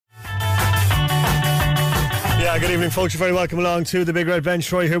Yeah, good evening, folks. You're very welcome along to the Big Red Bench.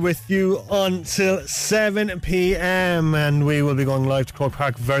 Troy here with you until 7 p.m. and we will be going live to Cork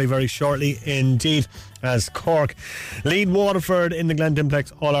Park very, very shortly indeed, as Cork lead Waterford in the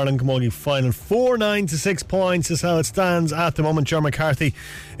Glendimplex All-Ireland Camogie final. 4-9 to 6 points is how it stands at the moment. Ger McCarthy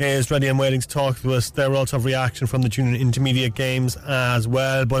is ready and waiting to talk to us. There will also have reaction from the junior intermediate games as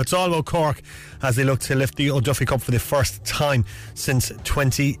well. But it's all about Cork as they look to lift the O'Duffy Cup for the first time since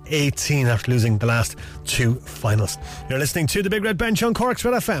 2018 after losing the last two finals. You're listening to the Big Red Bench on Cork's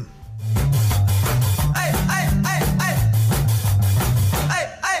Red FM.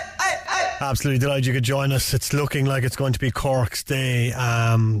 Absolutely delighted you could join us. It's looking like it's going to be Cork's day.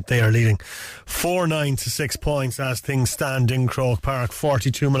 They are leading 4-9 to 6 points as things stand in Croke Park.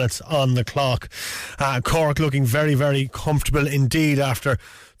 42 minutes on the clock. Cork looking very, very comfortable indeed after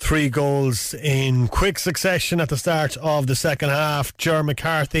 3 goals in quick succession at the start of the second half. Ger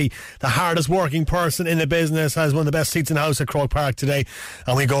McCarthy, the hardest working person in the business, has one of the best seats in the house at Croke Park today.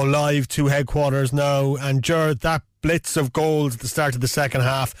 And we go live to headquarters now. And Ger, that blitz of goals at the start of the second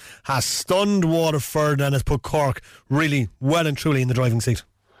half has stunned Waterford and has put Cork really well and truly in the driving seat.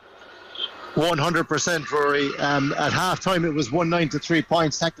 100%, Rory. At half time it was 1-9 to 3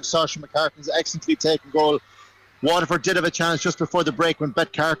 points thanks to Saoirse McCarthy's excellently taken goal. Waterford did have a chance just before the break when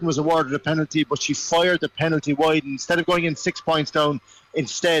Beth Carton was awarded a penalty, but she fired the penalty wide, and instead of going in 6 points down,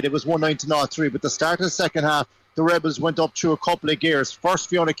 instead it was 1-9 to 0-3. But the start of the second half, the Rebels went up through a couple of gears. First,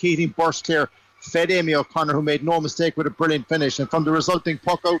 Fiona Keating burst clear, fed Amy O'Connor, who made no mistake with a brilliant finish, and from the resulting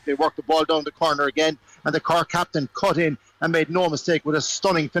puck out they worked the ball down the corner again, and the Cork captain cut in and made no mistake with a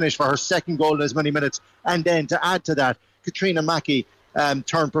stunning finish for her second goal in as many minutes. And then to add to that, Katrina Mackey,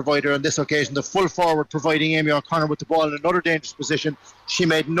 turn provider on this occasion, the full forward, providing Amy O'Connor with the ball in another dangerous position. She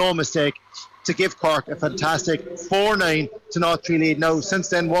made no mistake to give Cork a fantastic 4-9 to 0-3 lead. Now since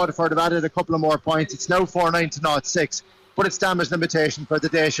then Waterford have added a couple of more points. It's now 4-9 to 0-6, but it's damage limitation for the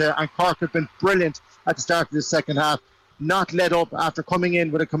Daisha, and Cork have been brilliant at the start of the second half, not let up after coming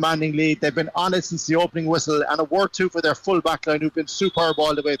in with a commanding lead. They've been on it since the opening whistle, and a word too for their full back line, who've been superb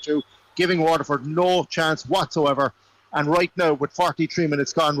all the way through, giving Waterford no chance whatsoever. And right now, with 43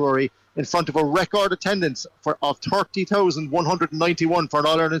 minutes gone, Rory, in front of a record attendance of 30,191 for an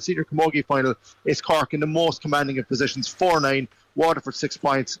All-Ireland Senior Camogie final, is Cork in the most commanding of positions. 4-9, Waterford 6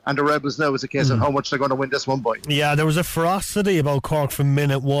 points, and the Rebels now is a case of how much they're going to win this one by. Yeah, there was a ferocity about Cork from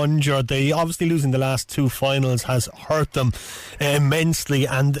minute one, Ger. They obviously losing the last two finals has hurt them immensely,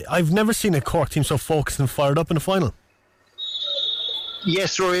 and I've never seen a Cork team so focused and fired up in a final.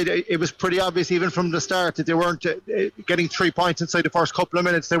 Yes, Rory, it was pretty obvious even from the start that they weren't getting 3 points inside the first couple of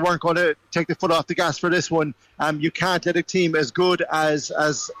minutes. They weren't going to take the foot off the gas for this one. You can't let a team as good as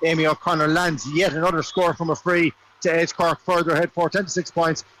Amy O'Connor lands yet another score from a free to edge Cork further ahead, 4-10 to 6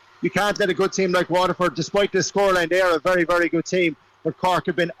 points. You can't let a good team like Waterford, despite the scoreline, they are a very, very good team, but Cork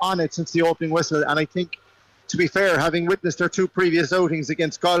have been on it since the opening whistle. And I think, to be fair, having witnessed their two previous outings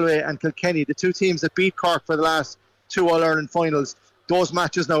against Galway and Kilkenny, the two teams that beat Cork for the last two All-Ireland finals, those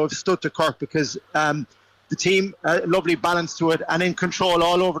matches now have stood to Cork because the team, lovely balance to it and in control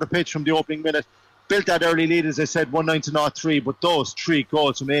all over the pitch from the opening minute. Built that early lead, as I said, 1-9 to 0-3, but those 3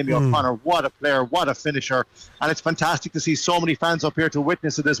 goals from Amy O'Connor, what a player, what a finisher. And it's fantastic to see so many fans up here to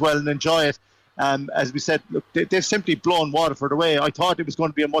witness it as well and enjoy it. As we said, look, they've simply blown Waterford away. I thought it was going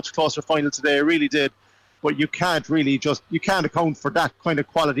to be a much closer final today, I really did. But you can't account for that kind of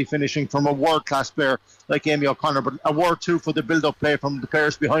quality finishing from a world-class player like Amy O'Connor. But a word too for the build-up play from the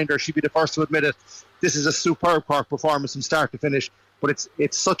players behind her. She'd be the first to admit it. This is a superb Cork performance from start to finish. But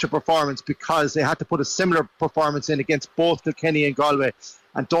it's such a performance because they had to put a similar performance in against both Kilkenny and Galway.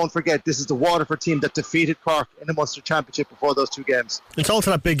 And don't forget, this is the Waterford team that defeated Cork in the Munster Championship before those two games. It's also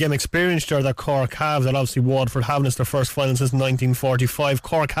that big game experience there that Cork have, that obviously Waterford haven't. It's their first final since 1945.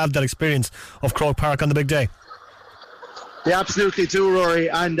 Cork have that experience of Croke Park on the big day. They absolutely do, Rory.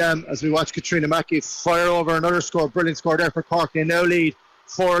 And as we watch Katrina Mackey fire over another score, brilliant score there for Cork. They now lead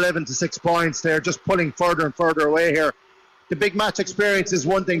 4-11 to 6 points. They're just pulling further and further away here. The big match experience is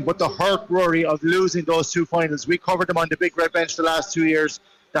one thing, but the hurt, Rory, of losing those two finals, we covered them on the Big Red Bench the last 2 years.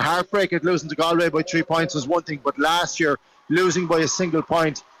 The heartbreak at losing to Galway by 3 points was one thing, but last year, losing by a single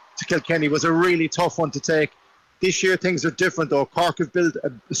point to Kilkenny was a really tough one to take. This year, things are different, though. Cork have built a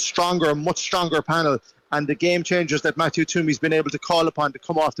much stronger panel, and the game changers that Matthew Toomey's been able to call upon to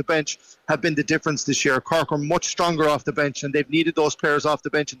come off the bench have been the difference this year. Cork are much stronger off the bench, and they've needed those players off the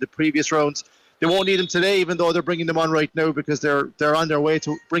bench in the previous rounds. They won't need them today, even though they're bringing them on right now, because they're on their way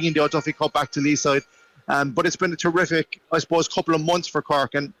to bringing the O'Duffy Cup back to Leeside. But it's been a terrific, I suppose, couple of months for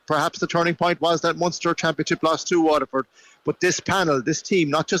Cork, and perhaps the turning point was that Munster Championship loss to Waterford. But this panel, this team,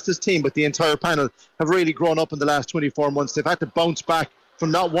 not just this team, but the entire panel, have really grown up in the last 24 months. They've had to bounce back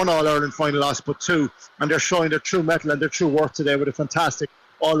from not one All-Ireland final loss, but two, and they're showing their true mettle and their true worth today with a fantastic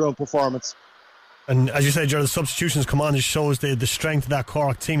all-round performance. And as you said, the substitutions come on, it shows the strength of that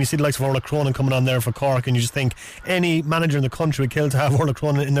Cork team. You see the likes of Orla Cronin coming on there for Cork, and you just think any manager in the country would kill to have Orla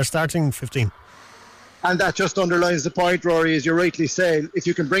Cronin in their starting 15. And that just underlines the point, Rory, as you rightly say. If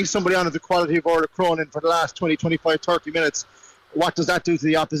you can bring somebody on of the quality of Orla Cronin for the last 20, 25, 30 minutes, what does that do to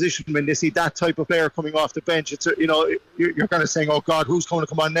the opposition when they see that type of player coming off the bench? It's you're kind of saying, oh God, who's going to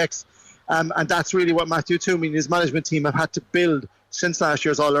come on next? And that's really what Matthew Toomey and his management team have had to build since last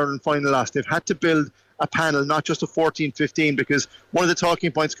year's All-Ireland final loss. They've had to build a panel, not just a 14-15, because one of the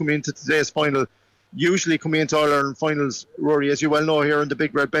talking points coming into today's final, usually coming into All-Ireland finals, Rory, as you well know here on the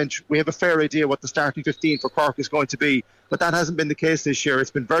Big Red Bench, we have a fair idea what the starting 15 for Cork is going to be, but that hasn't been the case this year.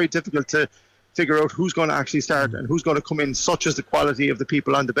 It's been very difficult to figure out who's going to actually start and who's going to come in, such as the quality of the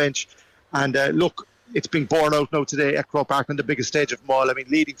people on the bench. And look, it's been borne out now today at Croke Park on the biggest stage of them all. I mean,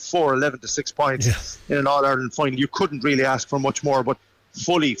 leading 4-11 to 6 points in an All-Ireland final. You couldn't really ask for much more, but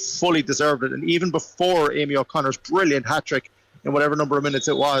fully deserved it. And even before Amy O'Connor's brilliant hat-trick in whatever number of minutes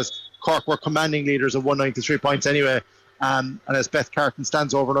it was, Cork were commanding leaders of 193 points anyway. And as Beth Carton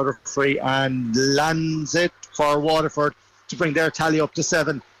stands over another free and lands it for Waterford to bring their tally up to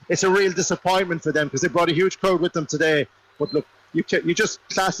 7. It's a real disappointment for them because they brought a huge crowd with them today. But look, you just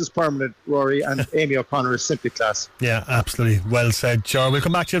class is permanent, Rory, and Amy O'Connor is simply class. Yeah, absolutely. Well said, Ger. We'll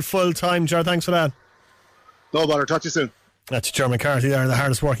come back to you at full time, Ger. Thanks for that. No bother. Talk to you soon. That's Ger McCarthy there, the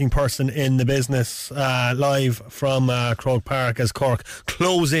hardest working person in the business, live from Croke Park as Cork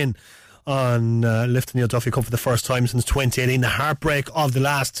close in on lifting the Duffy Cup for the first time since 2018. The heartbreak of the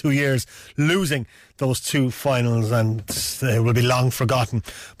last 2 years, losing those two finals, and they will be long forgotten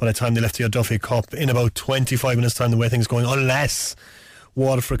by the time they lift the Duffy Cup in about 25 minutes time, the way things are going, unless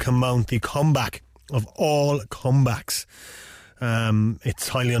Waterford can mount the comeback of all comebacks. It's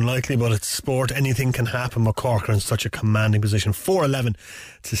highly unlikely, but it's sport. Anything can happen. But Cork are in such a commanding position. 4-11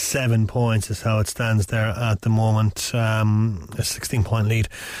 to 7 points is how it stands there at the moment. A 16-point lead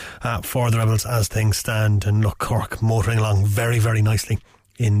for the Rebels as things stand. And look, Cork motoring along very, very nicely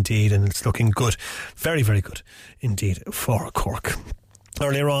indeed, and it's looking good, very, very good indeed for Cork.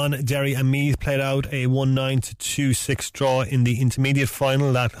 Earlier on, Derry and Meath played out a 1-9 to 2-6 draw in the intermediate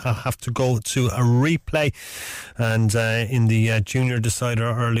final that have to go to a replay. And in the junior decider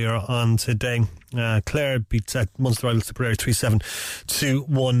earlier on today, Clare beat Munster rivals Tipperary 3-7 to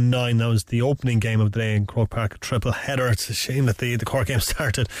 1-9. That was the opening game of the day in Croke Park, a triple header. It's a shame that the Cork game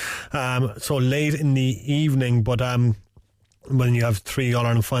started so late in the evening, but when you have 3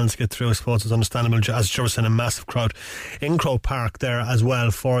 All-Ireland finals to get through, I suppose it's understandable. As Joe was saying, a massive crowd in Croke Park there as well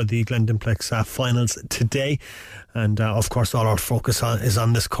for the Glendimplex finals today. And of course all our focus is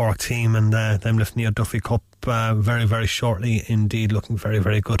on this Cork team and them lifting the Duffy Cup very, very shortly indeed, looking very,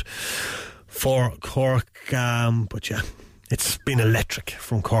 very good for Cork. But yeah, it's been electric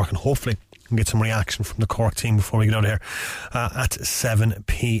from Cork, and hopefully we can get some reaction from the Cork team before we get out of here at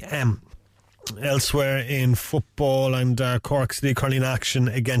 7pm. Elsewhere in football, and Cork City currently in action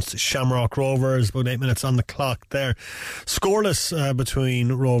against Shamrock Rovers, about 8 minutes on the clock there. Scoreless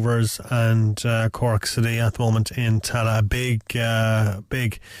between Rovers and Cork City at the moment in Tala. A big game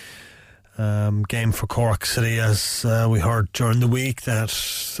for Cork City, as we heard during the week that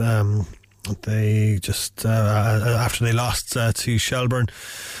they just after they lost to Shelbourne,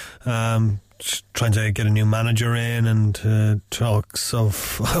 trying to get a new manager in, and talks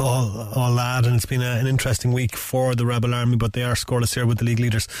of all that, and it's been an interesting week for the Rebel Army, but they are scoreless here with the league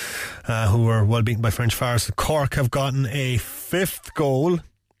leaders who were well beaten by French Forest. Cork have gotten a 5th goal.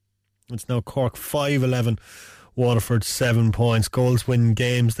 It's now Cork 5-11, Waterford 7 points. Goals win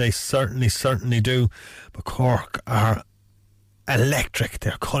games, they certainly do, but Cork are electric.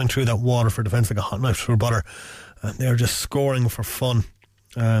 They're cutting through that Waterford defence like a hot knife through butter, and they're just scoring for fun.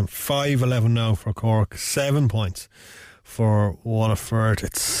 5-11 now for Cork, 7 points for Waterford.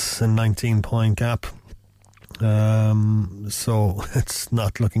 It's a 19-point gap, so it's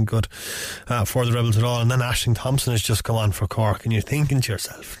not looking good for the Rebels at all. And then Aisling Thompson has just come on for Cork, and you're thinking to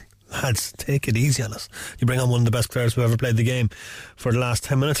yourself, lads, take it easy on us. You bring on one of the best players who ever played the game for the last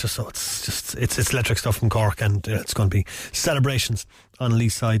 10 minutes or so. It's electric stuff from Cork, and it's going to be celebrations on Lee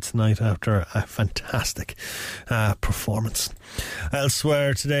side tonight after a fantastic performance.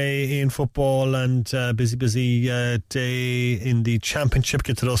 Elsewhere today in football, and busy day in the Championship.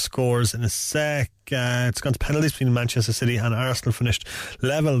 Get to those scores in a sec. It's gone to penalties between Manchester City and Arsenal, finished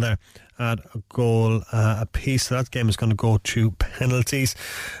level there at a goal apiece. So that game is going to go to penalties.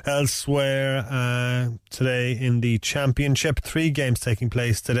 Elsewhere today in the Championship, 3 games taking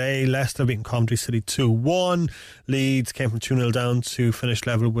place today. Leicester beating Coventry City 2-1. Leeds came from 2-0 down to finish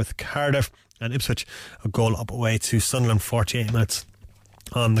level with Cardiff. And Ipswich a goal up away to Sunderland, 48 minutes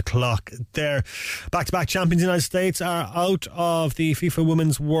on the clock there. Back-to-back champions in the United States are out of the FIFA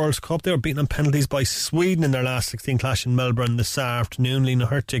Women's World Cup. They were beaten on penalties by Sweden in their last 16 clash in Melbourne this afternoon. Lena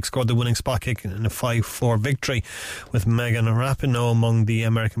Hurtig scored the winning spot kick in a 5-4 victory, with Megan Rapinoe among the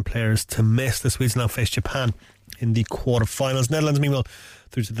American players to miss. The Swedes now face Japan in the quarter-finals. Netherlands, meanwhile,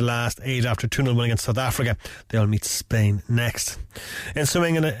 through to the last 8 after 2-0 win against South Africa. They'll meet Spain next. In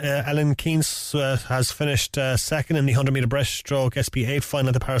swimming, Ellen Keynes has finished second in the 100 metre breaststroke SP8 final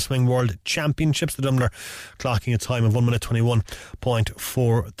at the Paris Swimming World Championships. The Dumbler clocking a time of 1 minute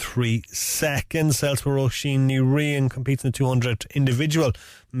 21.43 seconds. Elsewhere, Roisin Ní Riain competes in the 200 individual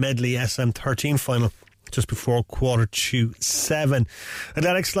medley SM13 final just before 7:15.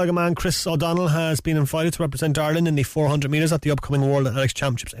 Athletics sluggerman Chris O'Donnell has been invited to represent Ireland in the 400 metres at the upcoming World Athletics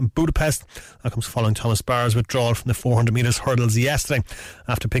Championships in Budapest. That comes following Thomas Barr's withdrawal from the 400 metres hurdles yesterday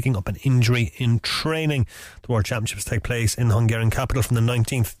after picking up an injury in training. The World Championships take place in the Hungarian capital from the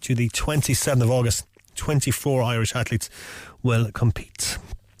 19th to the 27th of August. 24 Irish athletes will compete.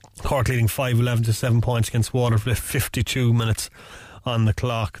 Cork leading 5-11 to 7 points against Waterford with 52 minutes on the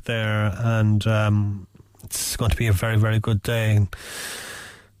clock there, and it's going to be a very, very good day.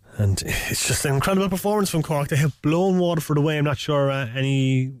 And it's just an incredible performance from Cork. They have blown Waterford away. I'm not sure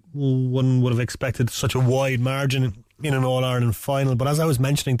anyone would have expected such a wide margin in an All-Ireland final. But as I was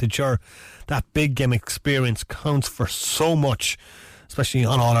mentioning to Ger, that big game experience counts for so much, especially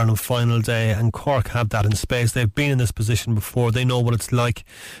on All-Ireland final day. And Cork have that in space. They've been in this position before. They know what it's like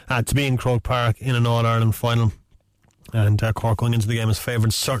to be in Croke Park in an All-Ireland final. And Cork going into the game as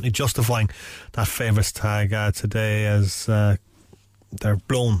favourites, certainly justifying that favourites tag today, as they're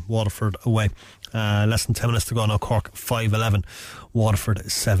blown Waterford away. Less than 10 minutes to go now. Cork 5-11,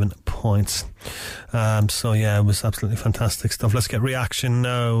 Waterford 7 points. So yeah, it was absolutely fantastic stuff. Let's get reaction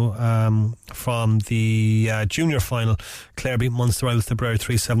now from the junior final. Clare beat Munster Isles Tipperary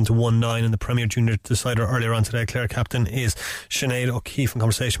 3-7 to 1-9 in the Premier Junior decider earlier on today. Clare captain is Sinead O'Keefe in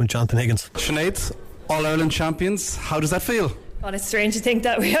conversation with Jonathan Higgins. Sinead, All-Ireland champions, how does that feel? God, it's strange to think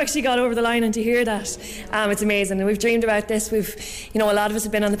that we actually got over the line and to hear that. It's amazing, and we've dreamed about this. We've, a lot of us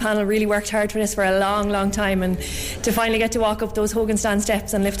have been on the panel, really worked hard for this for a long, long time, and to finally get to walk up those Hogan Stand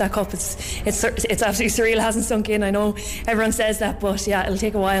steps and lift that cup, it's absolutely surreal. It hasn't sunk in. I know everyone says that, but yeah, it'll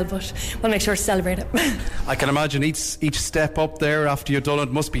take a while, but we'll make sure to celebrate it. I can imagine each step up there after you've done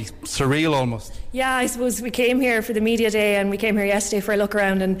it must be surreal almost. Yeah, I suppose we came here for the media day, and we came here yesterday for a look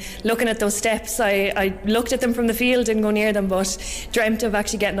around, and looking at those steps, I looked at them from the field, didn't go near them, but dreamt of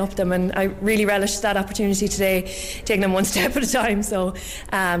actually getting up them, and I really relished that opportunity today, taking them one step at a time. So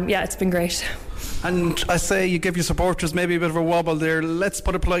yeah, it's been great. And I say you give your supporters maybe a bit of a wobble there. Let's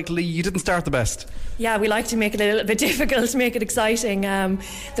put it politely, you didn't start the best. Yeah, we like to make it a little bit difficult, to make it exciting.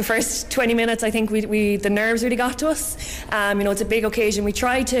 The first 20 minutes, I think the nerves really got to us. It's a big occasion. We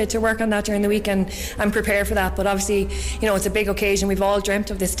tried to work on that during the week and prepare for that. But obviously, it's a big occasion. We've all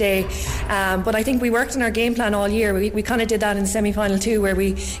dreamt of this day. But I think we worked on our game plan all year. We kind of did that in the semi-final too, where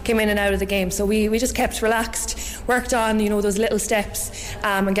we came in and out of the game. So we just kept relaxed, worked on those little steps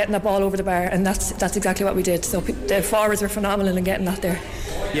and getting that ball over the bar. And that's exactly what we did. So the forwards were phenomenal in getting that there.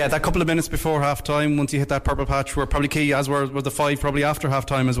 Yeah, that couple of minutes before half time, once you hit that purple patch, were probably key, as were the 5 probably after half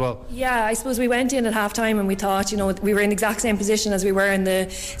time as well. Yeah, I suppose we went in at half time and we thought, we were in the exact same position as we were in the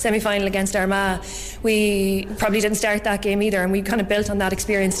semi-final against Armagh. We probably didn't start that game either, and we kind of built on that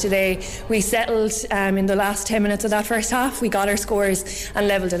experience today. We settled in the last 10 minutes of that first half. We got our scores and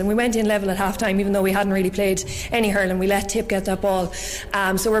levelled it, and we went in level at half time, even though we hadn't really played any hurling. We let Tip get that ball.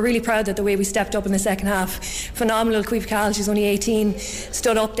 So we're really proud that the way we stepped up in the second half. Phenomenal. Caoimhe Cahill, she's only 18,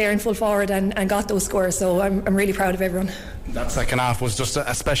 stood up there in full forward and got those scores. So I'm really proud of everyone. That second half was just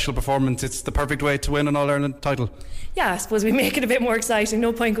a special performance. It's the perfect way to win an All-Ireland title. Yeah, I suppose we make it a bit more exciting.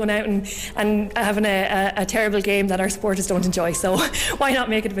 No point going out and having a terrible game that our supporters don't enjoy. So why not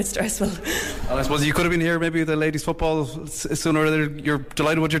make it a bit stressful? Well, I suppose you could have been here maybe the ladies football sooner or later. You're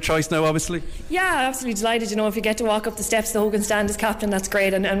delighted with your choice now, obviously. Yeah, absolutely delighted. If you get to walk up the steps, the Hogan Stand as captain, that's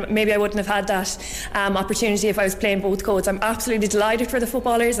great. And maybe I wouldn't have had that opportunity if I was playing both codes. I'm absolutely delighted for the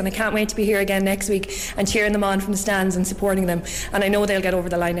footballers, and I can't wait to be here again next week and cheering them on from the stands and supporting them. And I know they'll get over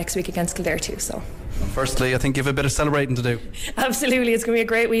the line next week against Kildare too. So Firstly, I think you have a bit of celebrating to do. Absolutely, it's going to be a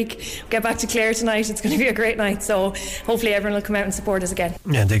great week. Get back to Clare tonight, it's going to be a great night, so hopefully everyone will come out and support us again.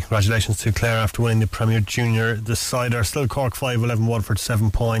 Yeah, indeed. Congratulations to Clare after winning the Premier Junior decider. Still Cork 5, 11 Waterford 7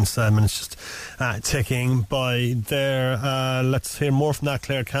 points, and it's just ticking by there. Let's hear more from that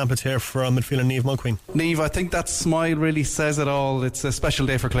Clare camp. Let's hear from midfielder Niamh Mulqueen. Niamh, I think that smile really says it all. It's a special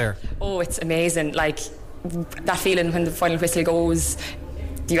day for Clare. Oh, it's amazing. Like, that feeling when the final whistle goes,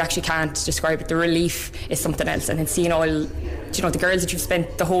 you actually can't describe it. The relief is something else, and then seeing all, the girls that you've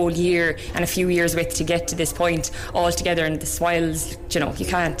spent the whole year and a few years with to get to this point all together, and the smiles, you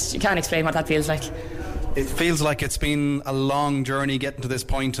can't explain what that feels like. It feels like it's been a long journey getting to this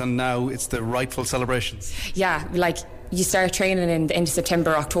point, and now it's the rightful celebrations. Yeah, like, you start training in the end of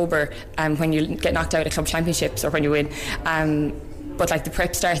September, October, when you get knocked out at club championships or when you win. But like, the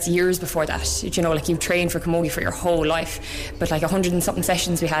prep starts years before that. Like, you train for camogie for your whole life, but like 100 and something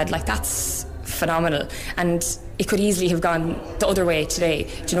sessions we had, like, that's phenomenal, and it could easily have gone the other way today.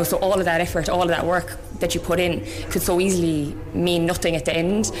 So all of that effort, all of that work that you put in could so easily mean nothing at the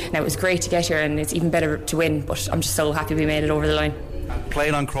end. Now, it was great to get here, and it's even better to win, but I'm just so happy we made it over the line.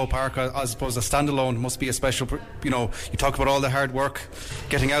 Playing on Croke Park, I suppose, a standalone must be a special, you talk about all the hard work,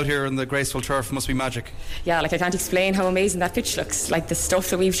 getting out here in the graceful turf must be magic. Yeah, like, I can't explain how amazing that pitch looks. Like, the stuff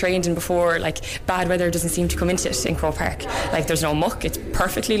that we've trained in before, like, bad weather doesn't seem to come into it in Croke Park. Like, there's no muck, it's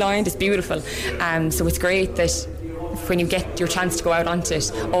perfectly lined, it's beautiful. So it's great that when you get your chance to go out onto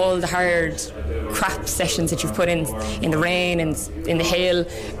it, all the hard crap sessions that you've put in the rain and in the hail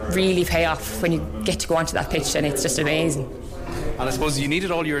really pay off when you get to go onto that pitch, and it's just amazing. And I suppose you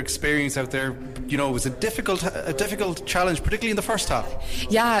needed all your experience out there. It was a difficult challenge, particularly in the first half.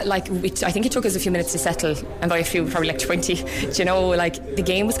 Yeah, like, I think it took us a few minutes to settle, and by a few, probably like 20. Like, the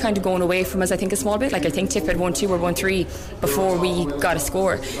game was kind of going away from us, I think, a small bit. Like, I think Tip had 1-2 or 1-3 before we got a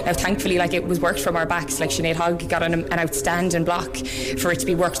score. Now, thankfully, like, it was worked from our backs. Like, Sinead Hogg got an outstanding block for it to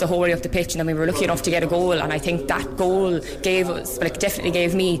be worked the whole way up the pitch, and then we were lucky enough to get a goal. And I think that goal gave us, definitely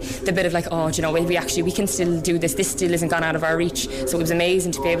gave me the bit of like, we can still do this. This still isn't gone out of our reach. So it was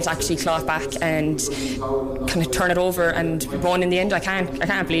amazing to be able to actually claw it back and kind of turn it over and won in the end. I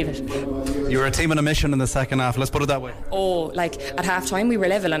can't believe it. You were a team on a mission in the second half, let's put it that way. Oh, like, at half time we were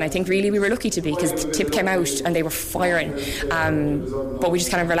level, and I think really we were lucky to be, because Tip came out and they were firing, but we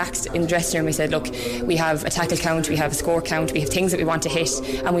just kind of relaxed in the dressing room. We said, look, we have a tackle count, we have a score count, we have things that we want to hit,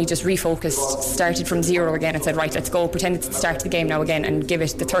 and we just refocused, started from zero again and said, right, let's go, pretend it's the start of the game now again, and give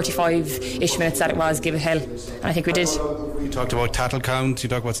it the 35-ish minutes that it was, give it hell. And I think we did. You talked about tackle count, you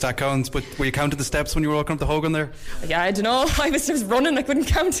talked about stat counts, but were you counting the steps when you were walking up the Hogan there? Yeah, I don't know, I was just running, I couldn't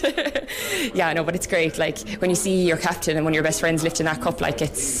count. Yeah, no, but it's great, like, when you see your captain and one of your best friends lifting that cup, like,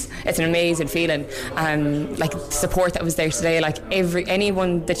 it's an amazing feeling. Like, the support that was there today, like,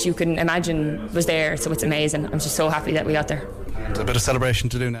 anyone that you can imagine was there, so it's amazing. I'm just so happy that we got there. There's a bit of celebration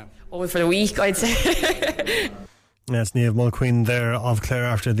to do now. Oh, for the week, I'd say. Yes, Niamh Mulqueen there of Clare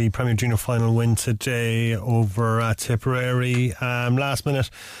after the Premier Junior final win today over Tipperary. Last minute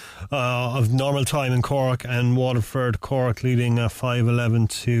of normal time in Cork and Waterford. Cork leading 5-11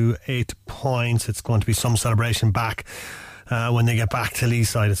 to 8 points. It's going to be some celebration back when they get back to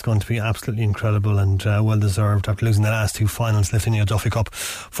Leaside. It's going to be absolutely incredible and well deserved after losing the last two finals, lifting the Duffy Cup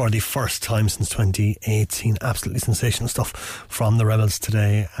for the first time since 2018. Absolutely sensational stuff from the Rebels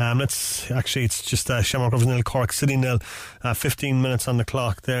today. It's just Shamrock Rovers 0, Cork City 0. 15 minutes on the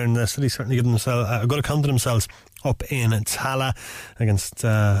clock there, and the City certainly giving themselves a good account of themselves up in Tala against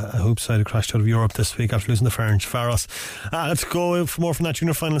a hoop side who crashed out of Europe this week after losing the Ferencváros. Let's go for more from that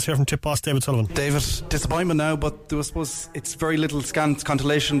junior finals here from Tip boss David Sullivan. David, disappointment now, but I suppose it's very little scant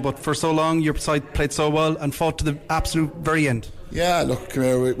consolation, but for so long your side played so well and fought to the absolute very end. Yeah, look, come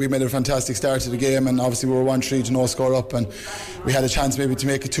here, we made a fantastic start to the game, and obviously we were 1-3 to no score up, and we had a chance maybe to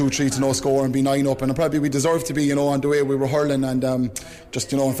make it 2-3 to no score and be 9 up, and probably we deserved to be, on the way we were hurling, and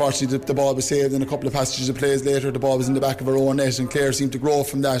unfortunately the ball was saved, and a couple of passages of plays later the ball was in the back of our own net, and Clare seemed to grow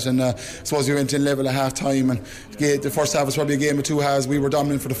from that, and I suppose we went in level at half time, and the first half was probably a game of two halves. We were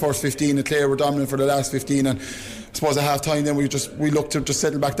dominant for the first 15 and Clare were dominant for the last 15, and I suppose at half time then we looked to just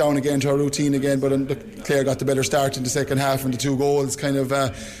settle back down again to our routine again, but Clare got the better start in the second half, and the two goals kind of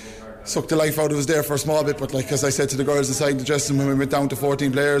sucked the life out of us there for a small bit. But like as I said to the girls inside the dressing room, when we went down to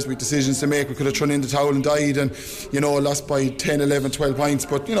 14 players, we had decisions to make. We could have thrown in the towel and died, and lost by 10, 11, 12 points,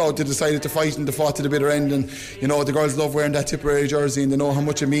 but they decided to fight and they fought to the bitter end, and the girls love wearing that Tipperary jersey and they know how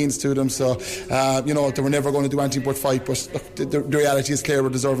much it means to them, so they were never going to do anything but fight. But look, the reality is Clare were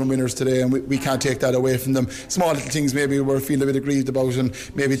deserving winners today, and we can't take that away from them. Small little things maybe we're feeling a bit aggrieved about, and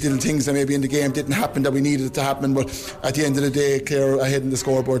maybe little things that maybe in the game didn't happen that we needed it to happen, but at the end of the day Clare ahead in the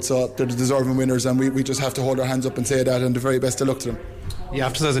scoreboard, so they're the deserving winners, and we just have to hold our hands up and say that, and the very best of luck to them. You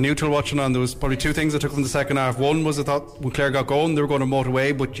have to say, as a neutral watching on, there was probably two things I took from the second half. One was I thought when Clare got going, they were going to motor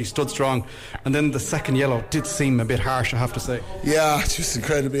away, but she stood strong. And then the second yellow did seem a bit harsh, I have to say. Yeah, just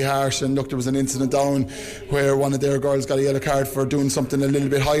incredibly harsh. And look, there was an incident down where one of their girls got a yellow card for doing something a little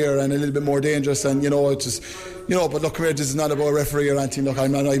bit higher and a little bit more dangerous. And it's just, but look, this is not about referee or anything. Look,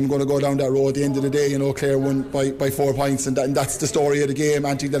 I'm not even going to go down that road. At the end of the day, Clare won by 4 points, and that's the story of the game.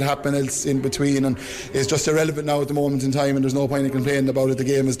 Anything that happened else in between, and it's just irrelevant now at the moment in time, and there's no point in complaining about it. The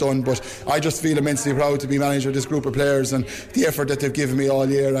game is done. But I just feel immensely proud to be manager of this group of players and the effort that they've given me all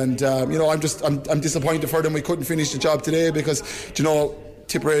year. And I'm disappointed for them we couldn't finish the job today, because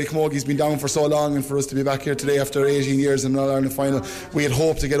Tipperary Camogue's been down for so long, and for us to be back here today after 18 years in an All-Ireland final, we had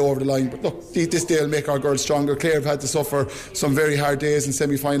hoped to get over the line. But look, this day will make our girls stronger. Clare have had to suffer some very hard days in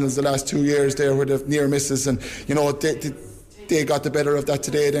semi-finals the last 2 years there with the near misses, and they got the better of that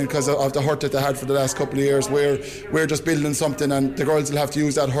today then because of the hurt that they had for the last couple of years. We're just building something, and the girls will have to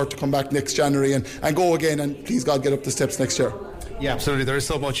use that hurt to come back next January and go again, and please God get up the steps next year. Yeah, absolutely. There is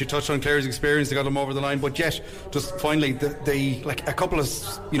so much. You touched on Clare's experience; they got them over the line. But yet, just finally, they like a couple of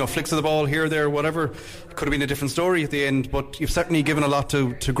flicks of the ball here, there, whatever. It could have been a different story at the end. But you've certainly given a lot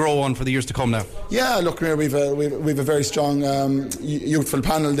to grow on for the years to come now. Yeah, look, we've a very strong youthful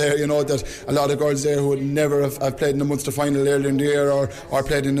panel there. That a lot of girls there who would never have played in the Munster final earlier in the year or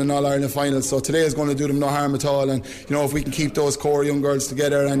played in an All-Ireland final. So today is going to do them no harm at all. And if we can keep those core young girls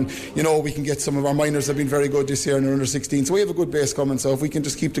together, and we can get some of our minors have been very good this year, and they're under 16. So we have a good base coming. So if we can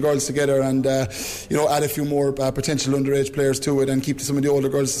just keep the girls together and add a few more potential underage players to it, and keep some of the older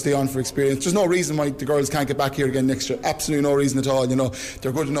girls to stay on for experience, there's no reason why the girls can't get back here again next year. Absolutely no reason at all.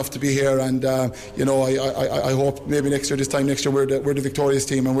 They're good enough to be here, and I hope maybe this time next year we're the victorious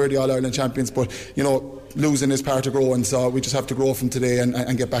team and we're the All-Ireland champions. But losing is part of growing, so we just have to grow from today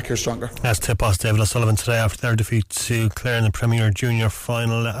and get back here stronger. That's tip boss David O'Sullivan today after their defeat to Clare in the Premier Junior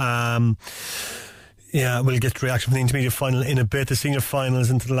final. Yeah, we'll get the reaction from the intermediate final in a bit. The senior finals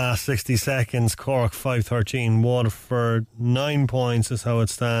into the last 60 seconds. Cork 5-13, Waterford 9 points is how it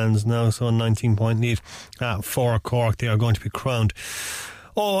stands now, so a 19-point lead for Cork. They are going to be crowned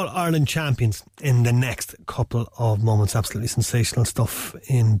All-Ireland champions in the next couple of moments. Absolutely sensational stuff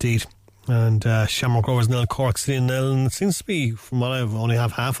indeed. And Shamrock Rovers 0, Cork City 0, and it seems to be, from what I've only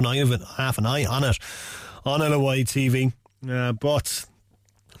have half an eye on it on LOI TV, but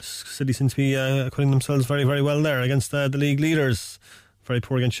City seem to be acquitting themselves very, very well there against the league leaders. Very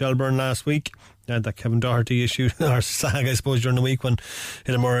poor against Shelburne last week. That Kevin Doherty issue, or saga, I suppose, during the week when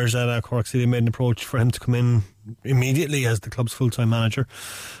it emerged that Cork City made an approach for him to come in immediately as the club's full-time manager.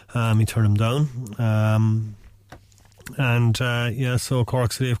 He turned him down. So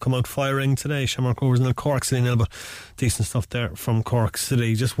Cork City have come out firing today. Shamrock Rovers 0, Cork City 0, but decent stuff there from Cork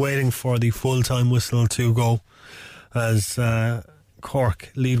City. Just waiting for the full-time whistle to go as Cork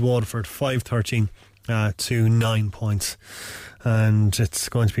lead Waterford 5-13 to 9 points, and it's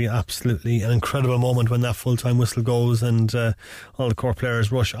going to be absolutely an incredible moment when that full-time whistle goes and all the Cork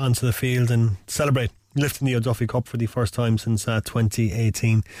players rush onto the field and celebrate lifting the O'Duffy Cup for the first time since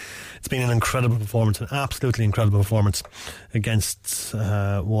 2018. It's been an incredible performance, an absolutely incredible performance against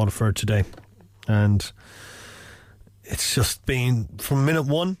Waterford today, and it's just been from minute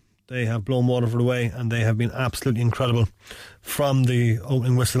one. They have blown Waterford away, and they have been absolutely incredible from the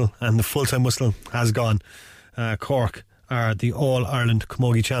opening whistle, and the full-time whistle has gone. Cork are the All-Ireland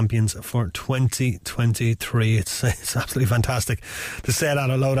Camogie champions for 2023. It's absolutely fantastic to say that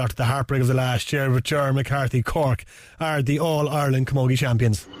out loud after the heartbreak of the last year with Ger McCarthy. Cork are the All-Ireland Camogie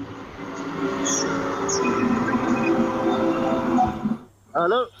champions.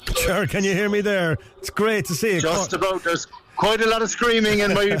 Hello? Ger, can you hear me there? It's great to see you. Just about. There's quite a lot of screaming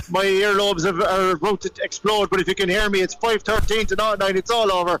and my earlobes are about to explode, but if you can hear me, it's 5-13 to 0-9. It's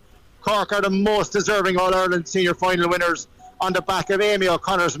all over. Cork are the most deserving All-Ireland senior final winners on the back of Amy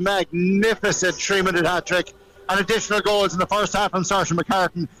O'Connor's magnificent 3-minute hat-trick and additional goals in the first half from Saoirse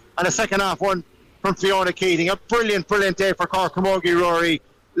McCartan and a second half one from Fiona Keating. A brilliant day for Cork Camogie, Rory.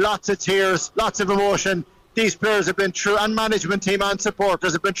 Lots of tears, lots of emotion. These players have been through, and management team and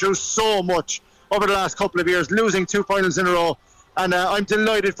supporters have been through so much over the last couple of years, losing 2 finals in a row, and I'm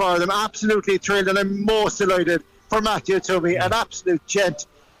delighted for them, absolutely thrilled, and I'm most delighted for Matthew Toomey, an absolute gent,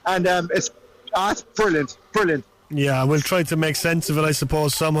 and it's brilliant. Yeah, we'll try to make sense of it, I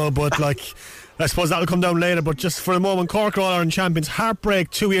suppose, somehow, but I suppose that'll come down later. But just for a moment, Cork are All-Ireland champions, heartbreak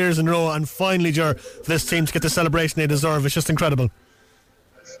 2 years in a row, and finally, for this team to get the celebration they deserve. It's just incredible.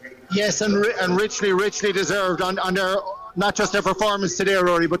 Yes, and richly deserved on their, not just their performance today,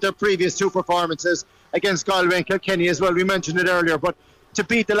 Rory, but their previous 2 performances against Galway and Kilkenny as well. We mentioned it earlier, but to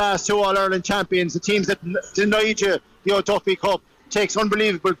beat the last two All-Ireland champions, the teams that denied you the O'Duffy Cup. Takes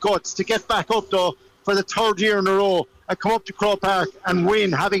unbelievable guts to get back up though for the third year in a row and come up to Croke Park and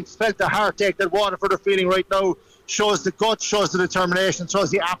win, having felt the heartache that Waterford are feeling right now. Shows the guts, shows the determination, shows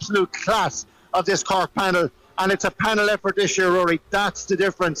the absolute class of this Cork panel. And it's a panel effort this year, Rory. That's the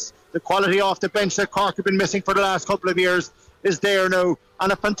difference. The quality off the bench that Cork have been missing for the last couple of years is there now,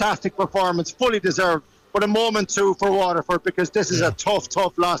 and a fantastic performance, fully deserved. But a moment too for Waterford, because this is a tough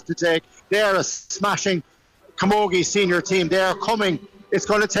loss to take. They are a smashing Camogie senior team. They are coming. It's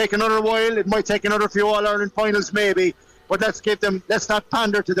going to take another while. It might take another few All-Ireland finals maybe, but let's not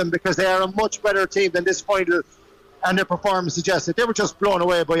pander to them, because they are a much better team than this final and their performance suggested. They were just blown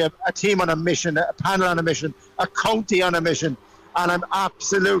away by a team on a mission, a panel on a mission, a county on a mission, and I'm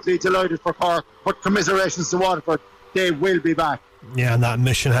absolutely delighted for Cork. But commiserations to Waterford. They will be back. Yeah, and that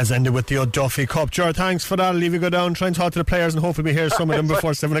mission has ended with the O'Duffy Cup. Ger, thanks for that. I'll leave you go down, try and talk to the players, and hopefully we hear some of them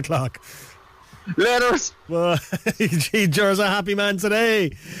before 7 o'clock. Letters. Well, gee, Ger's a happy man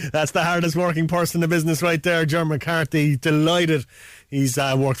today. That's the hardest working person in the business right there, Ger McCarthy. Delighted. He's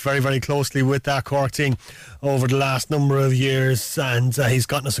worked very, very closely with that Cork team over the last number of years, and he's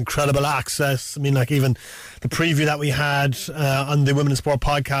gotten us incredible access. I mean, like even the preview that we had on the Women in Sport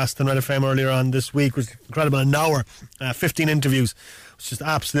podcast on Red FM earlier on this week was incredible. An hour, 15 interviews. It's just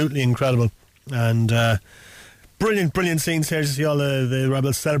absolutely incredible. And brilliant scenes here to see all the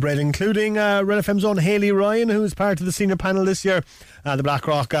Rebels celebrating, including Red FM's own Hayley Ryan, who is part of the senior panel this year. The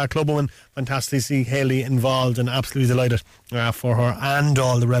Blackrock clubwoman. Fantastic to see Hayley involved, and absolutely delighted for her and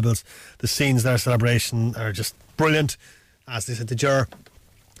all the Rebels. The scenes, their celebration are just brilliant. As they said to Ger,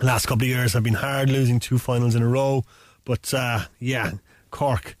 the last couple of years have been hard, losing 2 finals in a row. But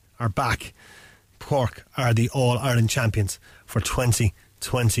Cork are back. Cork are the All-Ireland champions for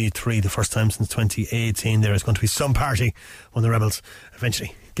 2023, the first time since 2018. There is going to be some party when the Rebels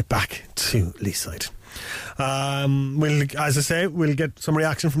eventually get back to Leaside. As I say, we'll get some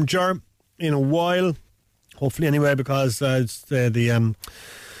reaction from Ger in a while, hopefully anyway, because it's the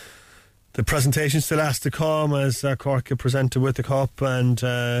presentation still has to come as Cork get presented with the cup, and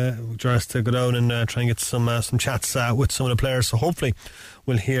Ger has to go down and try and get some chats with some of the players. So hopefully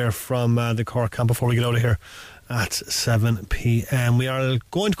we'll hear from the Cork camp before we get out of here at 7 p.m. We are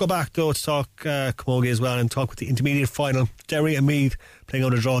going to go back though to talk Camogie as well, and talk with the intermediate final. Derry and Meath playing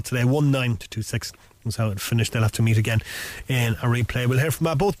out a draw today, 1-9 to 2-6. That's how it finished. They'll have to meet again in a replay. We'll hear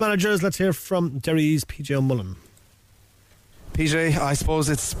from both managers. Let's hear from Derry's PJ O'Mullen. PJ, I suppose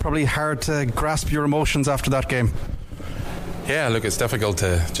it's probably hard to grasp your emotions after that game. Yeah, look, it's difficult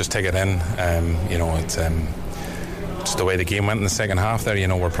to just take it in. It's just the way the game went in the second half there.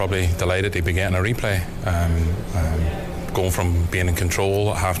 We're probably delighted to be getting a replay. Going from being in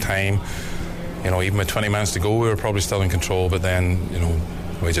control at half time, even with 20 minutes to go, we were probably still in control, but then,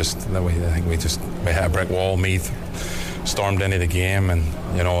 we hit a brick wall. Meath stormed into the game, and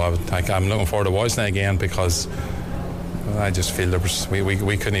I'm looking forward to watching it again, because I just feel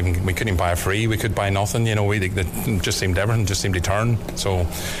we couldn't even buy a free. We could buy nothing. It just seemed everything just seemed to turn. So,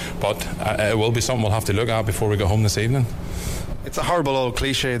 but it will be something we'll have to look at before we go home this evening. It's a horrible old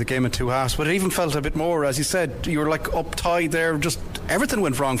cliche, the game of two halves, but it even felt a bit more, as you said, you were like up tied there. Just everything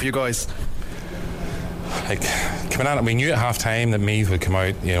went wrong for you guys. Coming at it, we knew at half time that Meath would come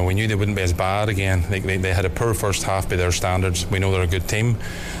out. We knew they wouldn't be as bad again. They had a poor first half by their standards. We know they're a good team,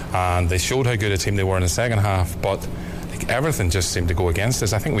 and they showed how good a team they were in the second half, but everything just seemed to go against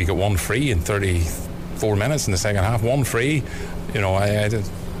us. I think we got one free in 34 minutes in the second half. One free.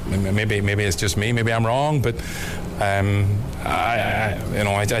 Maybe it's just me. Maybe I'm wrong, but I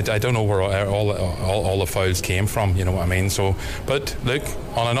don't know where all the fouls came from. You know what I mean? So, but look,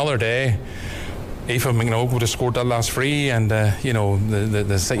 on another day, Aoife McNogue would have scored that last free, and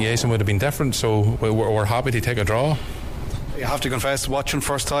the situation would have been different. So we're happy to take a draw. You have to confess, watching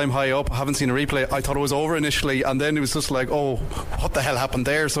first time high up, I haven't seen a replay. I thought it was over initially, and then it was just like, oh, what the hell happened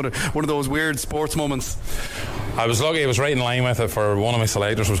there? Sort of one of those weird sports moments. I was lucky I was right in line with it. For one of my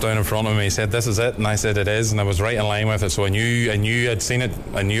selectors was down in front of me. He said, "This is it," and I said, "It is," and I was right in line with it. So I knew I'd seen it.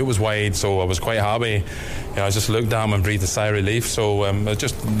 I knew it was wide, so I was quite happy. I just looked at him and breathed a sigh of relief. So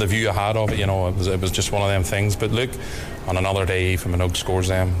just the view I had of it, it was just one of them things. But look, on another day, Aoife McNogue scores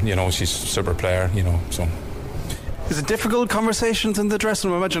them. She's a super player. So. Is it difficult conversations in the dressing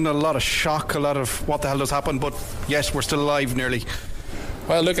room? I imagine a lot of shock, a lot of what the hell does happen, but yes, we're still alive nearly.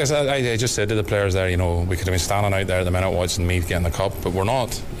 Well, look, I just said to the players there, we could have been standing out there at the minute watching Meath getting the cup, but we're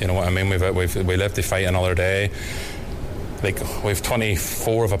not. You know what I mean? We live to fight another day. like we've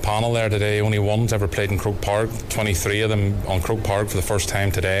 24 of a panel there today. Only one's ever played in Croke Park. 23 of them on Croke Park for the first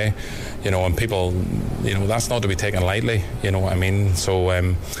time today. And people, that's not to be taken lightly. You know what I mean?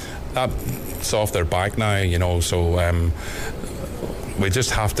 So that's off their back now. So we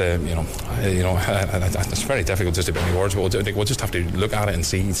just have to, it's very difficult just to put any words, but we'll just have to look at it and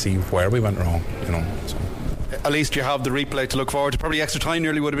see where we went wrong. So. At least you have the replay to look forward to. Probably extra time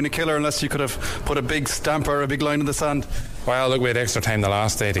nearly would have been a killer unless you could have put a big stamp or a big line in the sand. Well, look, we had extra time the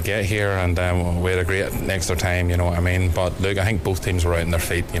last day to get here, and we had a great extra time, you know what I mean. But look, I think both teams were out on their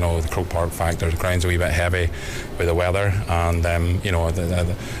feet. The Croke Park factor, the ground's a wee bit heavy with the weather, and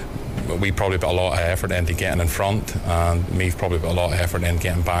we probably put a lot of effort into getting in front, and Meath probably put a lot of effort in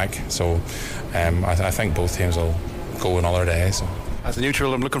getting back. So I think both teams will go another day. So as a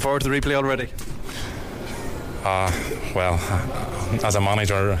neutral, I'm looking forward to the replay already. Well, as a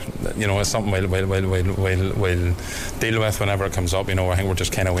manager, it's something we'll deal with whenever it comes up. I think we're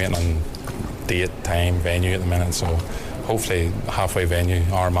just kind of waiting on date, time, venue at the minute. So hopefully halfway venue,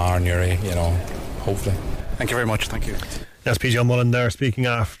 Armagh, Newry, hopefully. Thank you very much. Thank you. That's PJ Mullen there speaking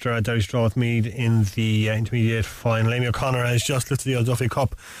after Derry's draw with Meath in the intermediate final. Amy O'Connor has just lifted the Old Duffy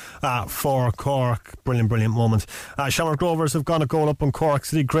Cup for Cork. Brilliant moment. Shamrock Rovers have gone a goal up on Cork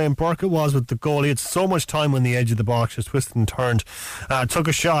City. Graham Burke it was with the goal. He had so much time on the edge of the box, just twisted and turned. Took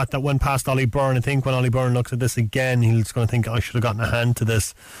a shot that went past Ollie Byrne. I think when Ollie Byrne looks at this again, he's going to think I should have gotten a hand to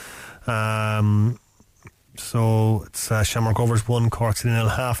this. So it's Shamrock Rovers 1, Cork City 0.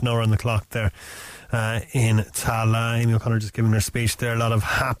 Half an hour on the clock there. In Tala. Amy O'Connor just giving her speech there. A lot of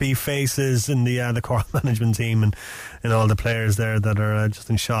happy faces in the Cork management team and all the players there that are just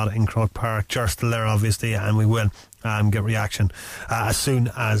in shot in Croke Park. Jer's still there obviously, and we will get reaction as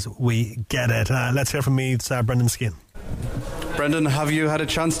soon as we get it. Let's hear from Meath's Brendan Skin. Brendan, have you had a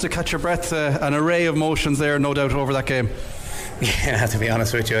chance to catch your breath? An array of emotions there, no doubt, over that game. Yeah, to be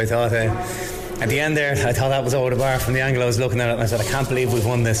honest with you, I thought at the end there, I thought that was over the bar. From the angle I was looking at it, and I said, I can't believe we've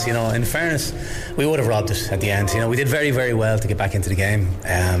won this. In fairness, we would have robbed it at the end. We did very, very well to get back into the game.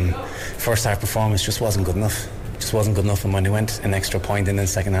 First half performance just wasn't good enough. And when they went an extra point in the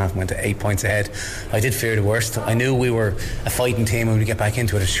second half, went to 8 points ahead, I did fear the worst. I knew we were a fighting team when we get back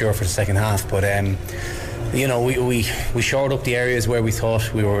into it, sure, for the second half, but we shored up the areas where we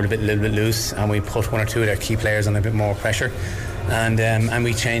thought we were a little bit loose, and we put one or two of their key players on a bit more pressure, and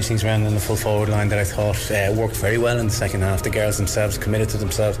we changed things around in the full forward line that I thought worked very well in the second half. The girls themselves committed to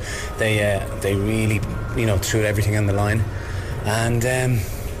themselves. They really threw everything on the line, and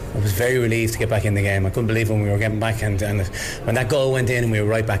I was very relieved to get back in the game. I couldn't believe when we were getting back, and when that goal went in and we were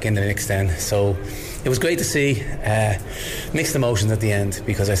right back in the next end. So it was great to see. Mixed emotions at the end,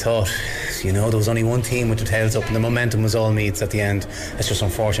 because I thought, there was only one team with their tails up and the momentum was all Meath's at the end. It's just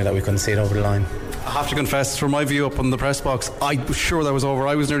unfortunate that we couldn't see it over the line. I have to confess, from my view up on the press box, I was sure that was over.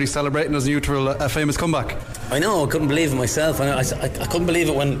 I was nearly celebrating as a neutral a famous comeback. I know, I couldn't believe it myself. I couldn't believe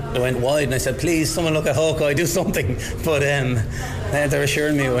it when it went wide, and I said, please, someone look at Hawkeye, do something. But they're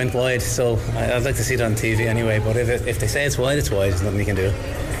assuring me it went wide, so I'd like to see it on TV anyway. But if they say it's wide, there's nothing you can do.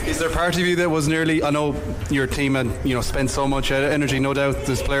 Is there part of you that was nearly, I know your team had spent so much energy, no doubt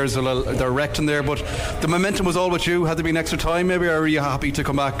there's players they're wrecked in there, but the momentum was all with you. Had there been extra time maybe, or are you happy to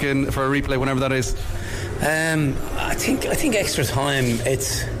come back in for a replay whenever that is? I think extra time,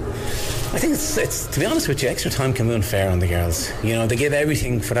 it's to be honest with you, extra time can be unfair on the girls. They give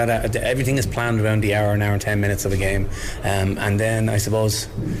everything for that. Everything is planned around the hour and 10 minutes of the game, and then I suppose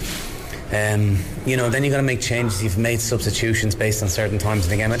then you've got to make changes. You've made substitutions based on certain times in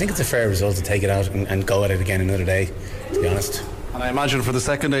the game. I think it's a fair result to take it out and go at it again another day, to be honest. And I imagine for the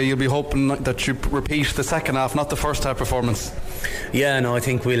second day you'll be hoping that you repeat the second half, not the first half performance. Yeah, no, I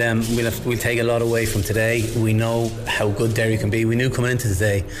think we'll take a lot away from today. We know how good Derry can be. We knew coming into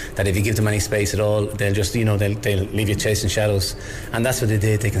today that if you give them any space at all, they'll just they'll leave you chasing shadows, and that's what they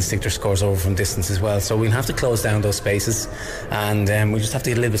did. They can stick their scores over from distance as well. So we'll have to close down those spaces, and we just have to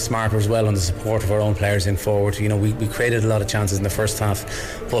get a little bit smarter as well on the support of our own players in forward. We created a lot of chances in the first half,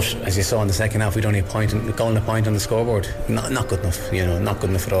 but as you saw in the second half, we'd only goal a point on the scoreboard. Not good enough. Not good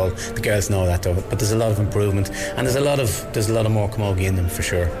enough at all. The girls know that though, but there's a lot of improvement, and there's a lot of more camogie in them for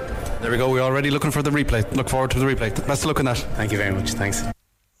sure. There we go. We're already looking for the replay. Look forward to the replay. Best of luck on that. Thank you very much. Thanks.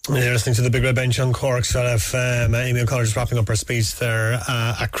 You're listening to the Big Red Bench on Cork. So Amy O'Connor just wrapping up her speech there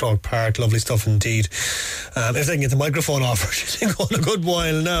at Croke Park. Lovely stuff indeed. If they can get the microphone off her, she's been going a good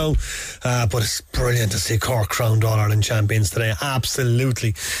while now. But it's brilliant to see Cork crowned All-Ireland champions today.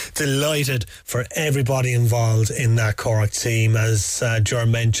 Absolutely delighted for everybody involved in that Cork team. As Ger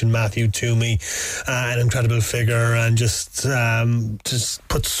mentioned, Matthew Toomey, an incredible figure, and just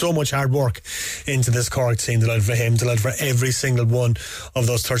put so much hard work into this Cork team. Delighted for him, delighted for every single one of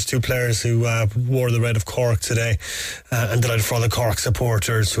those 32 players who wore the red of Cork today, and delighted for all the Cork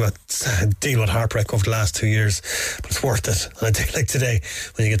supporters who had to deal with heartbreak over the last 2 years, but it's worth it on a day like today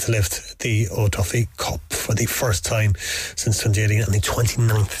when you get to lift the O'Duffy Cup for the first time since 2018 and the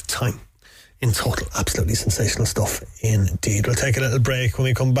 29th time in total. Absolutely sensational stuff indeed. We'll take a little break. When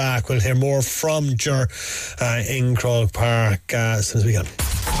we come back, we'll hear more from Ger in Croke Park as soon as we can.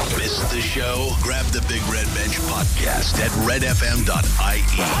 Missed the show? Grab the Big Red Bench podcast at redfm.ie.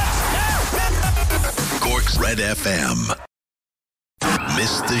 Cork's Red FM.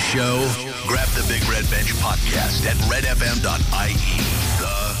 Missed the show? Grab the Big Red Bench podcast at redfm.ie.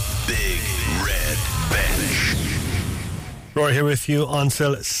 The Big Red Bench. Rory here with you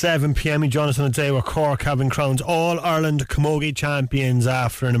until 7pm. You join us on a day where Cork have been crowned All-Ireland Camogie champions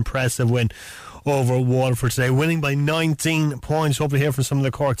after an impressive win over Waterford today, winning by 19 points. Hopefully hear from some of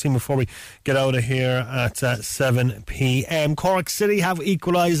the Cork team before we get out of here at 7pm. Cork City have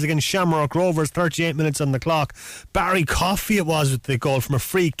equalised against Shamrock Rovers, 38 minutes on the clock. Barry Coffey it was with the goal from a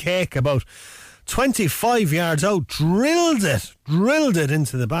free kick about 25 yards out, drilled it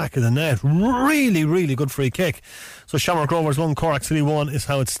into the back of the net. Really, really good free kick. So Shamrock Rovers 1, Cork City 1 is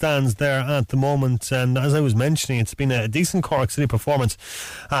how it stands there at the moment. And as I was mentioning, it's been a decent Cork City performance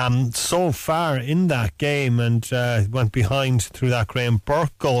so far in that game, and went behind through that Graham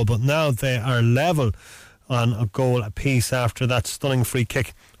Burke goal, but now they are level on a goal apiece after that stunning free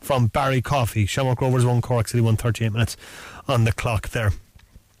kick from Barry Coffey. Shamrock Rovers 1, Cork City 1, 38 minutes on the clock there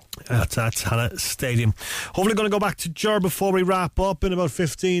at Tallaght Stadium. Hopefully going to go back to Ger before we wrap up in about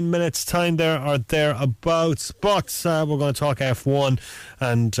 15 minutes time there or thereabouts, but we're going to talk F1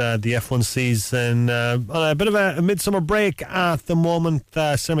 and the F1 season on a bit of a midsummer break at the moment.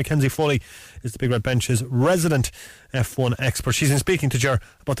 Sarah Mackenzie Foley is the Big Red Bench's resident F1 expert. She's been speaking to Ger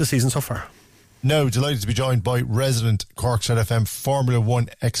about the season so far. Now, delighted to be joined by resident Cork FM Formula 1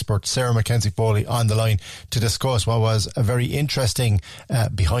 expert Sarah Mackenzie Foley on the line to discuss what was a very interesting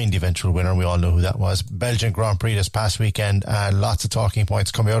behind the eventual winner. We all know who that was. Belgian Grand Prix this past weekend. Lots of talking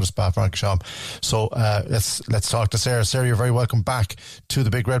points coming out of Spa-Francorchamps. So let's talk to Sarah. Sarah, you're very welcome back to the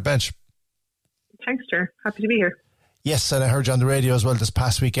Big Red Bench. Thanks, Ger. Happy to be here. Yes, and I heard you on the radio as well this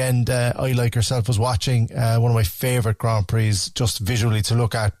past weekend. I, like yourself, was watching one of my favourite Grand Prix just visually to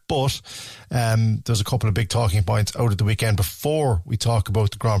look at. But there's a couple of big talking points out of the weekend. Before we talk about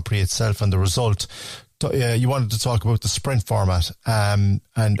the Grand Prix itself and the result, you wanted to talk about the sprint format. And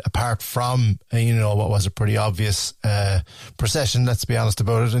apart from, what was a pretty obvious procession, let's be honest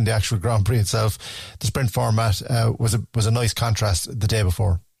about it, in the actual Grand Prix itself, the sprint format was a nice contrast the day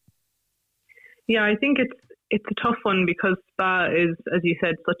before. Yeah, I think it's a tough one because Spa is, as you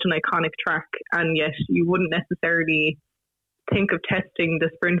said, such an iconic track, and yet you wouldn't necessarily think of testing the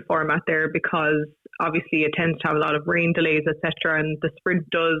sprint format there because obviously it tends to have a lot of rain delays, etc. And the sprint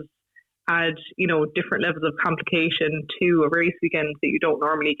does add, different levels of complication to a race weekend that you don't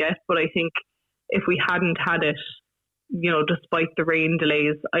normally get. But I think if we hadn't had it, despite the rain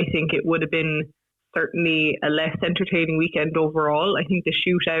delays, I think it would have been certainly a less entertaining weekend overall. I think the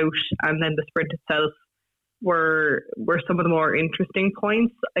shootout and then the sprint itself were some of the more interesting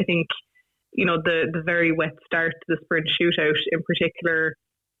points. I think, the very wet start to the sprint shootout in particular,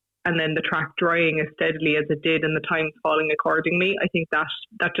 and then the track drying as steadily as it did and the times falling accordingly, I think that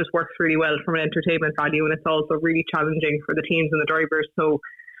just works really well from an entertainment value, and it's also really challenging for the teams and the drivers. So,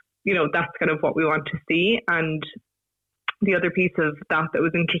 that's kind of what we want to see. And the other piece of that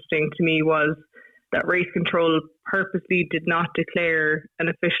was interesting to me was that race control purposely did not declare an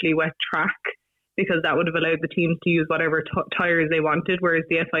officially wet track, because that would have allowed the teams to use whatever tyres they wanted, whereas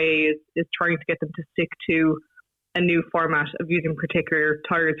the FIA is trying to get them to stick to a new format of using particular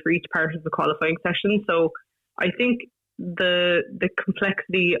tyres for each part of the qualifying session. So I think the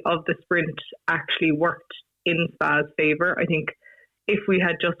complexity of the sprint actually worked in Spa's favour. I think if we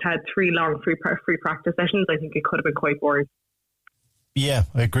had just had 3 long free practice sessions, I think it could have been quite boring. Yeah,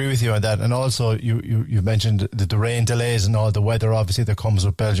 I agree with you on that. And also, you mentioned the rain delays and all the weather, obviously, that comes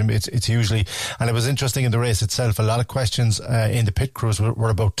with Belgium. It's usually, and it was interesting in the race itself, a lot of questions in the pit crews were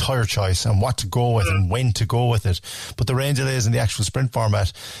about tyre choice and what to go with and when to go with it. But the rain delays in the actual sprint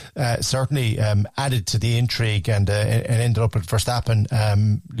format certainly added to the intrigue and ended up with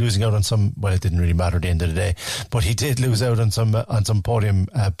Verstappen losing out on some, well, it didn't really matter at the end of the day, but he did lose out on some podium,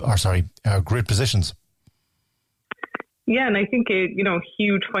 grid positions. Yeah, and I think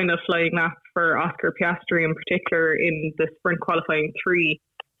huge final flying lap for Oscar Piastri in particular in the sprint qualifying 3.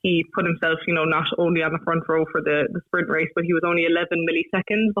 He put himself, not only on the front row for the sprint race, but he was only 11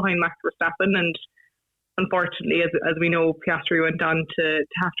 milliseconds behind Max Verstappen. And unfortunately, as we know, Piastri went on to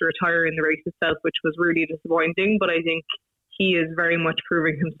have to retire in the race itself, which was really disappointing. But I think he is very much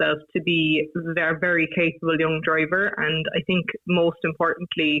proving himself to be a very, very capable young driver. And I think most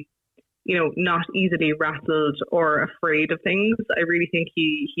importantly, not easily rattled or afraid of things. I really think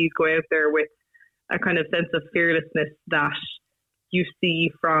he's going out there with a kind of sense of fearlessness that you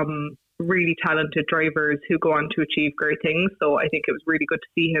see from really talented drivers who go on to achieve great things. So I think it was really good to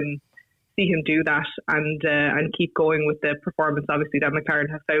see him do that and keep going with the performance, obviously, that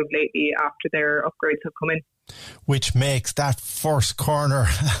McLaren have found lately after their upgrades have come in. Which makes that first corner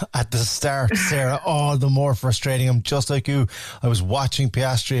at the start, Sarah, all the more frustrating. I'm just like you. I was watching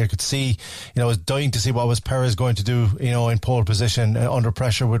Piastri. I could see, I was dying to see what was Perez going to do, in pole position under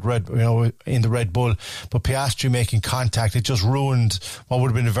pressure with in the Red Bull. But Piastri making contact, it just ruined what would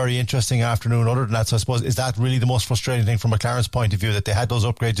have been a very interesting afternoon. Other than that, so I suppose, is that really the most frustrating thing from McLaren's point of view, that they had those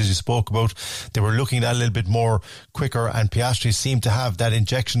upgrades as you spoke about? They were looking at that a little bit more quicker, and Piastri seemed to have that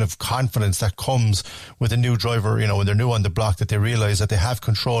injection of confidence that comes with a new driver, when they're new on the block, that they realise that they have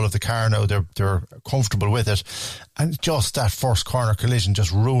control of the car now, they're comfortable with it. And just that first corner collision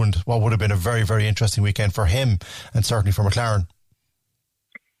just ruined what would have been a very, very interesting weekend for him and certainly for McLaren.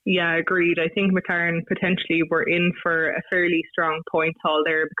 Yeah, agreed. I think McLaren potentially were in for a fairly strong point haul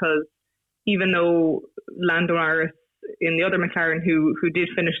there, because even though Lando Norris in the other McLaren who did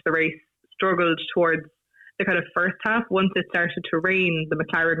finish the race struggled towards the kind of first half, once it started to rain, the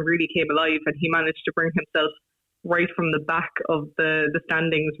McLaren really came alive and he managed to bring himself right from the back of the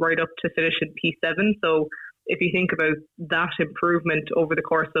standings right up to finish in P7. So if you think about that improvement over the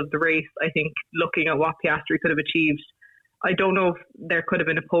course of the race, I think looking at what Piastri could have achieved, I don't know if there could have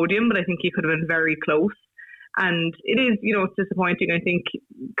been a podium, but I think he could have been very close. And it is, it's disappointing. I think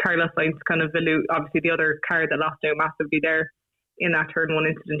Carlos Sainz kind of obviously the other car that lost out massively there in that turn 1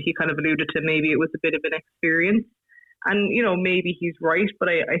 incident, he kind of alluded to maybe it was a bit of an experience. And, maybe he's right, but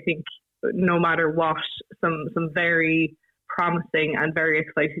I think no matter what, some very promising and very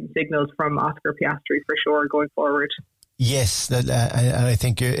exciting signals from Oscar Piastri for sure going forward. Yes, and I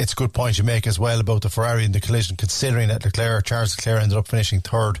think it's a good point you make as well about the Ferrari and the collision, considering that Charles Leclerc ended up finishing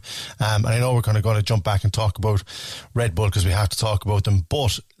third. And I know we're going to jump back and talk about Red Bull because we have to talk about them,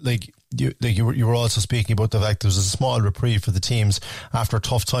 but you were also speaking about the fact there was a small reprieve for the teams after a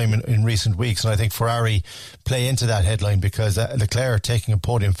tough time in recent weeks, and I think Ferrari play into that headline because Leclerc taking a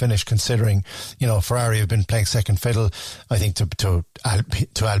podium finish, considering Ferrari have been playing second fiddle, I think to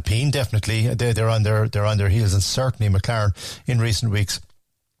Alpine definitely. They're on their heels, and certainly McLaren in recent weeks,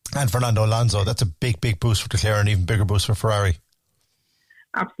 and Fernando Alonso. That's a big boost for Leclerc, and even bigger boost for Ferrari.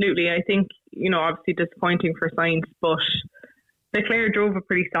 Absolutely. I think obviously disappointing for Sainz, but Leclerc drove a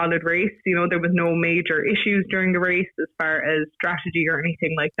pretty solid race. There was no major issues during the race as far as strategy or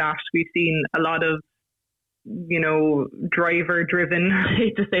anything like that. We've seen a lot of, driver-driven, I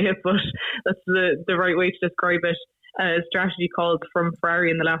hate to say it, but that's the right way to describe it, strategy calls from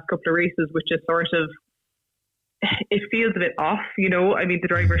Ferrari in the last couple of races, which is sort of, it feels a bit off, the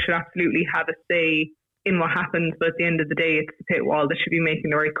driver should absolutely have a say in what happens, but at the end of the day, it's the pit wall that should be making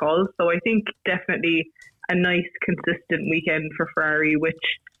the right calls. So I think definitely a nice, consistent weekend for Ferrari, which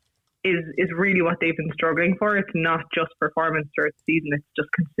is really what they've been struggling for. It's not just performance throughout the season, it's just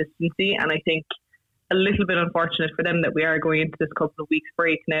consistency. And I think a little bit unfortunate for them that we are going into this couple of weeks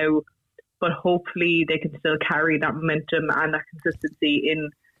break now, but hopefully they can still carry that momentum and that consistency in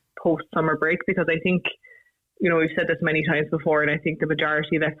post-summer break, because I think, we've said this many times before, and I think the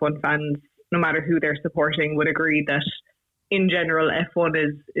majority of F1 fans, no matter who they're supporting, would agree that in general, F1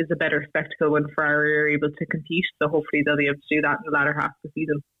 is a better spectacle when Ferrari are able to compete. So hopefully they'll be able to do that in the latter half of the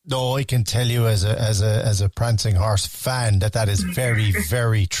season. No, I can tell you as a prancing horse fan that is very,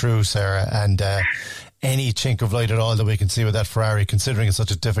 very true, Sarah. And any chink of light at all that we can see with that Ferrari, considering it's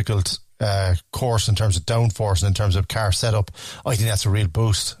such a difficult course in terms of downforce and in terms of car setup, I think that's a real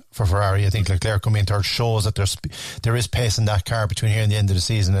boost for Ferrari. I think Leclerc coming in third shows that there is pace in that car between here and the end of the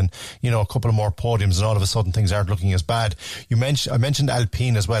season, and a couple of more podiums, and all of a sudden things aren't looking as bad. I mentioned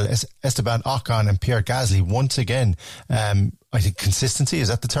Alpine as well. Esteban Ocon and Pierre Gasly once again. I think consistency, is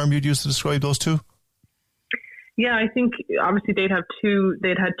that the term you'd use to describe those two? Yeah, I think obviously they'd had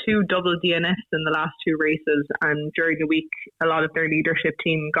two double DNFs in the last two races, and during the week a lot of their leadership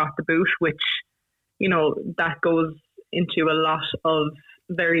team got the boot, which that goes into a lot of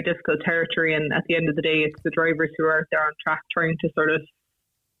very difficult territory, and at the end of the day it's the drivers who are out there on track trying to sort of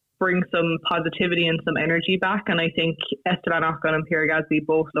bring some positivity and some energy back. And I think Esteban Ocon and Pierre Gasly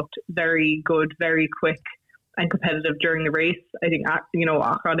both looked very good, very quick and competitive during the race. I think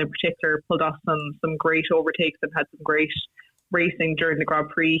Ocon in particular pulled off some great overtakes and had some great racing during the Grand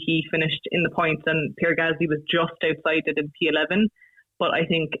Prix. He finished in the points, and Pierre Gasly was just outside it in P11. But I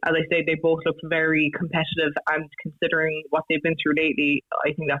think, as I say, they both looked very competitive, and considering what they've been through lately,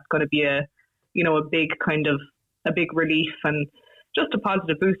 I think that's going to be a big relief and just a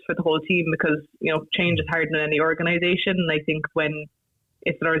positive boost for the whole team, because change is harder than any organisation. And I think when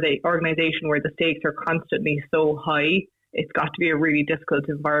it's an organisation where the stakes are constantly so high, it's got to be a really difficult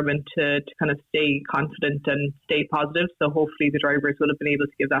environment to kind of stay confident and stay positive. So hopefully the drivers will have been able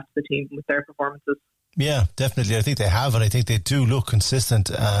to give that to the team with their performances. Yeah, definitely. I think they have, and I think they do look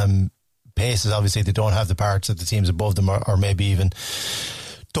consistent. Paces, obviously, they don't have the parts that the teams above them or maybe even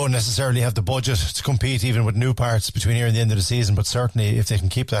don't necessarily have the budget to compete even with new parts between here and the end of the season. But certainly if they can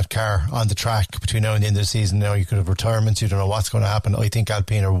keep that car on the track between now and the end of the season, you could have retirements, you don't know what's going to happen. I think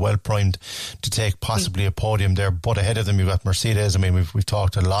Alpine are well primed to take possibly a podium there, but ahead of them you've got Mercedes. I mean, we've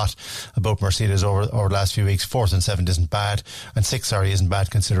talked a lot about Mercedes over the last few weeks. 4th and 7th isn't bad, and 6th isn't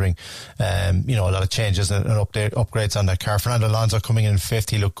bad considering a lot of changes and upgrades on that car. Fernando Alonso coming in 5th,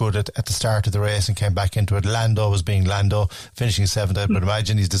 he looked good at the start of the race and came back into it. Lando was being Lando, finishing 7th. I would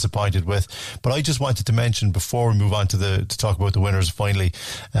imagine he's disappointed with. But I just wanted to mention, before we move on to talk about the winners finally,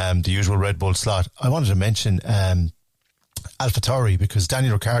 the usual Red Bull slot, I wanted to mention AlphaTauri, because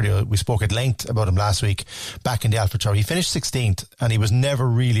Daniel Ricciardo, we spoke at length about him last week back in the AlphaTauri. He finished 16th and he was never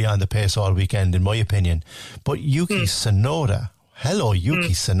really on the pace all weekend, in my opinion. But Yuki Tsunoda, hello Yuki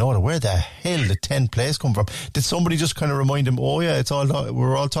Tsunoda, where the hell did 10th place come from? Did somebody just kind of remind him, oh yeah,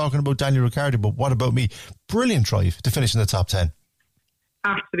 we're all talking about Daniel Ricciardo, but what about me? Brilliant drive to finish in the top 10.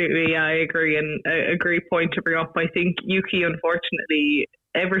 Absolutely, yeah, I agree, and a great point to bring up. I think Yuki, unfortunately,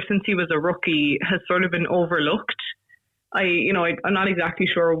 ever since he was a rookie, has sort of been overlooked. I'm not exactly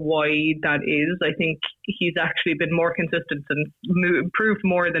sure why that is. I think he's actually been more consistent and proved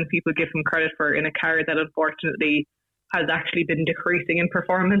more than people give him credit for in a car that unfortunately has actually been decreasing in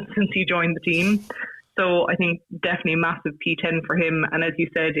performance since he joined the team. So I think definitely massive P10 for him. And as you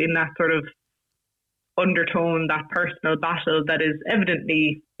said, in that sort of undertone, that personal battle that is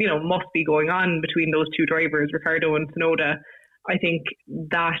evidently, must be going on between those two drivers, Ricciardo and Tsunoda, I think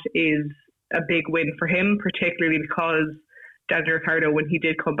that is a big win for him, particularly because Daniel Ricciardo, when he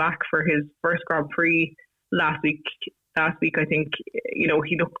did come back for his first Grand Prix last week, I think,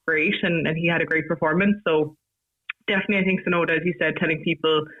 he looked great and he had a great performance. So definitely, I think Tsunoda, as you said, telling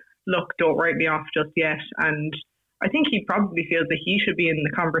people, look, don't write me off just yet. And I think he probably feels that he should be in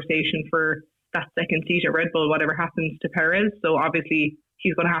the conversation for that second seat at Red Bull, whatever happens to Perez. So obviously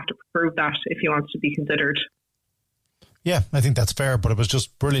he's going to have to prove that if he wants to be considered. Yeah, I think that's fair, but it was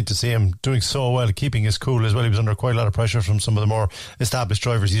just brilliant to see him doing so well, keeping his cool as well. He was under quite a lot of pressure from some of the more established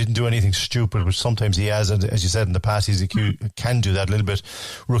drivers. He didn't do anything stupid, which sometimes he has, and as you said in the past, he can do that a little bit,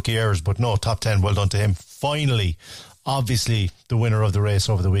 rookie errors, but no, top 10, well done to him. Finally, obviously, the winner of the race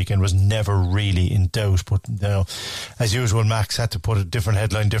over the weekend was never really in doubt, but as usual, Max had to put a different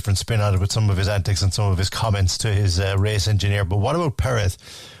headline, different spin on it with some of his antics and some of his comments to his race engineer. But what about Perez,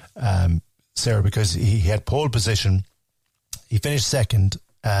 Sarah? Because he had pole position, he finished second,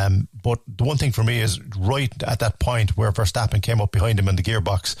 but the one thing for me is right at that point where Verstappen came up behind him in the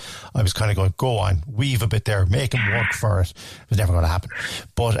gearbox, I was kind of going, go on, weave a bit there, make him work for it. It was never going to happen.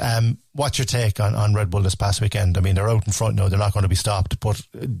 But what's your take on Red Bull this past weekend? I mean, they're out in front now, they're not going to be stopped, but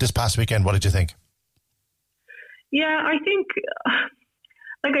this past weekend, what did you think? Yeah, I think,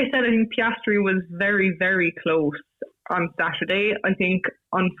 like I said, I think Piastri was very, very close on Saturday. I think,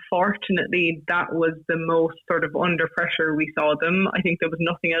 unfortunately, that was the most sort of under pressure we saw them. I think there was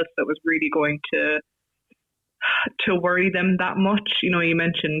nothing else that was really going to worry them that much. You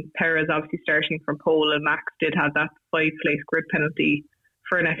mentioned Perez obviously starting from pole, and Max did have that 5-place grid penalty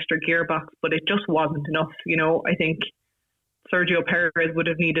for an extra gearbox, but it just wasn't enough. I think Sergio Perez would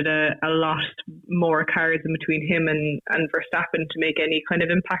have needed a lot more cars in between him and Verstappen to make any kind of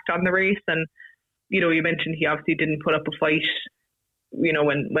impact on the race. And you mentioned he obviously didn't put up a fight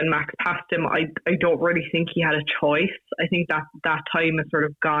when Max passed him, I don't really think he had a choice. I think that time is sort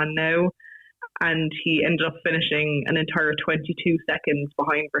of gone now. And he ended up finishing an entire 22 seconds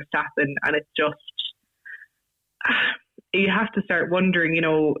behind Verstappen. And it's just, you have to start wondering,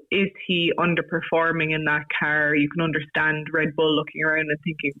 is he underperforming in that car? You can understand Red Bull looking around and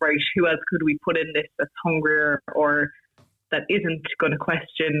thinking, right, who else could we put in this that's hungrier or that isn't going to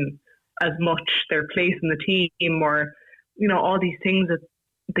question as much their place in the team, or, all these things that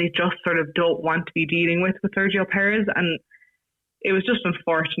they just sort of don't want to be dealing with Sergio Perez. And it was just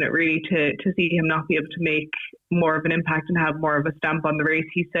unfortunate, really, to see him not be able to make more of an impact and have more of a stamp on the race.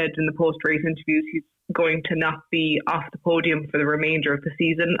 He said in the post-race interviews he's going to not be off the podium for the remainder of the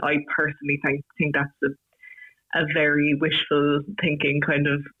season. I personally think that's a very wishful thinking kind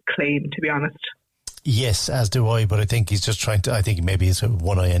of claim, to be honest. Yes, as do I, but I think he's just trying to, I think maybe he's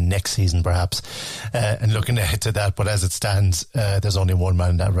one eye in next season perhaps, and looking ahead to that. But as it stands, there's only one man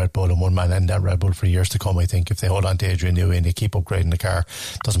in that Red Bull and one man in that Red Bull for years to come. I think if they hold on to Adrian Newey and they keep upgrading the car,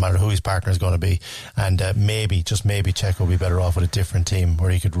 doesn't matter who his partner is going to be, and maybe, just maybe, Checo will be better off with a different team where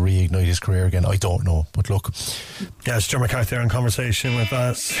he could reignite his career again. I don't know, but look. Yeah, it's Joe McCarthy there in conversation with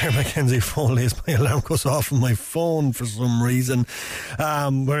Sarah Mackenzie Foley as my alarm goes off on my phone for some reason.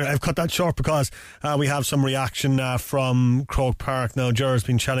 I've cut that short because we have some reaction from Croke Park now. Gerard's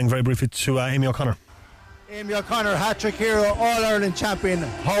been chatting very briefly to Amy O'Connor. Amy O'Connor, hat-trick hero, All-Ireland champion.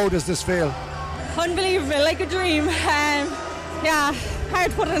 How does this feel? Unbelievable, like a dream. Yeah,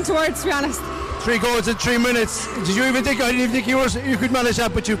 hard to put it into words, to be honest. 3 goals in 3 minutes. Did you even think? I didn't even think you could manage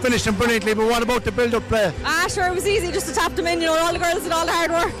that, but you finished them brilliantly. But what about the build-up play? Sure, it was easy just to tap them in. All the girls did all the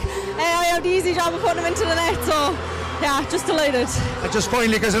hard work. I had the easy job of putting them into the net, so yeah, just delighted. And just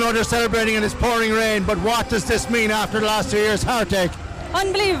finally, because I know they're celebrating and it's pouring rain, but what does this mean after the last 2 years' heartache?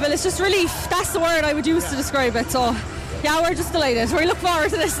 Unbelievable, it's just relief. That's the word I would use to describe it. So yeah, we're just delighted. We look forward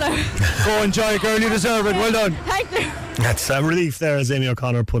to this now. Go enjoy it, girl, you deserve it. Well done. Thank you. That's relief there, as Amy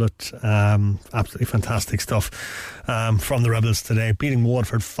O'Connor put it. Absolutely fantastic stuff from the Rebels today, beating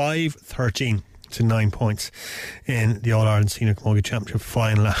Waterford 5-13 to 9 points in the All-Ireland Senior Camogie Championship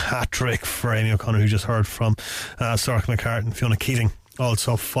final. A hat-trick for Amy O'Connor, who just heard from Sorcha McCartan and Fiona Keating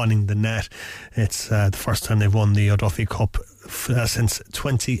also finding the net. It's the first time they've won the O'Duffy Cup since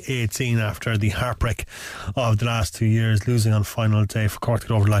 2018, after the heartbreak of the last 2 years, losing on final day for Cork to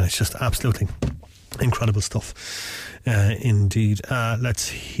get over the line. It's just absolutely incredible stuff. Indeed. Let's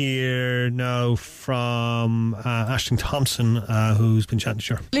hear now from Aisling Thompson, who's been chatting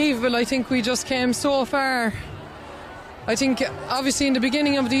to her. Unbelievable. I think we just came so far. I think obviously in the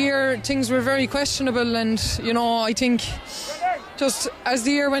beginning of the year things were very questionable, and I think just as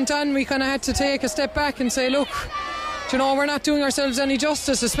the year went on we kind of had to take a step back and say, look, we're not doing ourselves any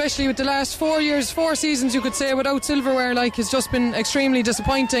justice, especially with the last 4 seasons, you could say, without silverware. It's just been extremely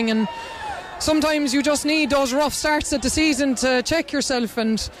disappointing, and sometimes you just need those rough starts at the season to check yourself,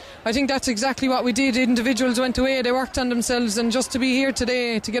 and I think that's exactly what we did. Individuals went away, they worked on themselves, and just to be here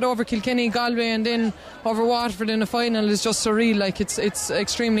today to get over Kilkenny, Galway and then over Waterford in a final is just surreal. It's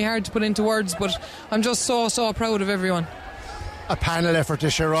extremely hard to put into words, but I'm just so proud of everyone. A panel effort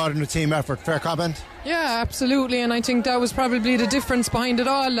this year rather than a team effort, fair comment? Yeah, absolutely, and I think that was probably the difference behind it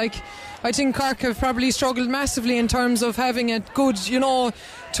all. I think Cork have probably struggled massively in terms of having a good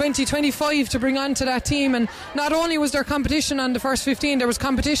 20-25 to bring onto that team, and not only was there competition on the first 15, there was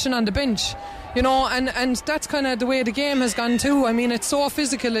competition on the bench, and that's kind of the way the game has gone too. I mean, it's so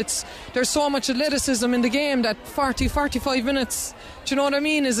physical, there's so much athleticism in the game that 40-45 minutes, do you know what I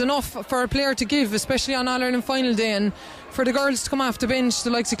mean, is enough for a player to give, especially on All-Ireland final day. And for the girls to come off the bench, the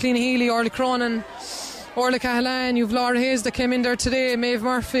likes of Cliona Healy, Orla Cronin, Orla Cahalan, you've Laura Hayes that came in there today, Maeve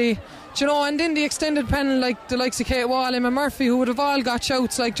Murphy, and then the extended panel like the likes of Kate Wall, Emma Murphy, who would have all got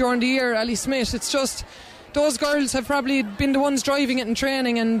shouts during the year, Ali Smith. It's just those girls have probably been the ones driving it in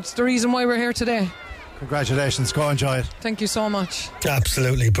training, and the reason why we're here today. Congratulations, go enjoy it. Thank you so much.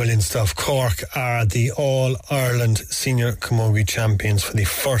 Absolutely brilliant stuff. Cork are the All-Ireland Senior Camogie champions for the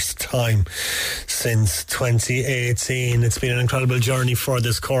first time since 2018. It's been an incredible journey for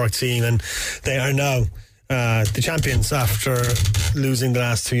this Cork team, and they are now the champions after losing the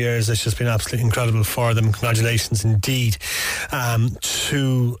last 2 years. It's just been absolutely incredible for them. Congratulations indeed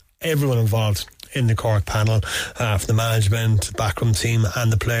to everyone involved in the Cork panel, from the management, backroom team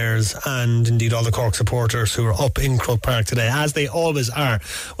and the players, and indeed all the Cork supporters who are up in Croke Park today, as they always are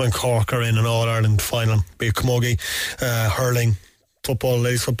when Cork are in an All-Ireland final, be it camogie, hurling, football,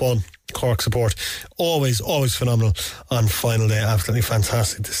 ladies football. Cork support always phenomenal on final day. Absolutely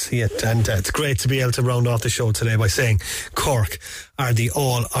fantastic to see it, and it's great to be able to round off the show today by saying Cork are the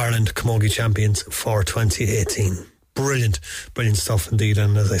All-Ireland Camogie champions for 2018. brilliant stuff indeed.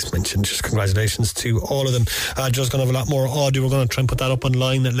 And as I mentioned, just congratulations to all of them. Just going to have a lot more audio. We're going to try and put that up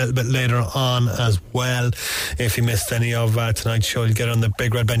online a little bit later on as well. If you missed any of tonight's show, you'll get it on the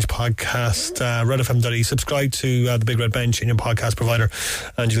Big Red Bench podcast, redfm.ie. Subscribe to the Big Red Bench in your podcast provider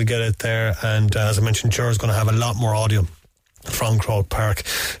and you'll get it there. And as I mentioned, Joe's going to have a lot more audio from Croke Park.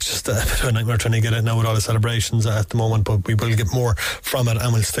 It's just a bit of a nightmare trying to get it now with all the celebrations at the moment, but we will get more from it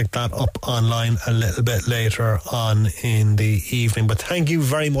and we'll stick that up online a little bit later on in the evening. But thank you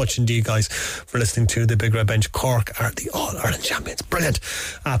very much indeed, guys, for listening to the Big Red Bench. Cork are the All-Ireland champions. Brilliant.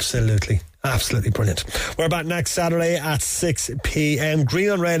 Absolutely brilliant. We're back next Saturday at 6 p.m.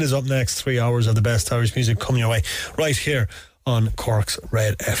 Green on Red is up next. 3 hours of the best Irish music coming your way right here on Cork's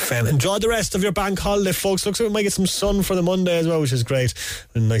Red FM. Enjoy the rest of your bank holiday, folks. Looks like we might get some sun for the Monday as well, which is great.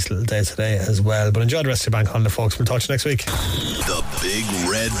 A nice little day today as well. But enjoy the rest of your bank holiday, folks. We'll talk to you next week. The Big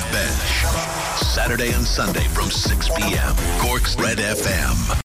Red Bench, Saturday and Sunday from 6 p.m. Cork's Red FM.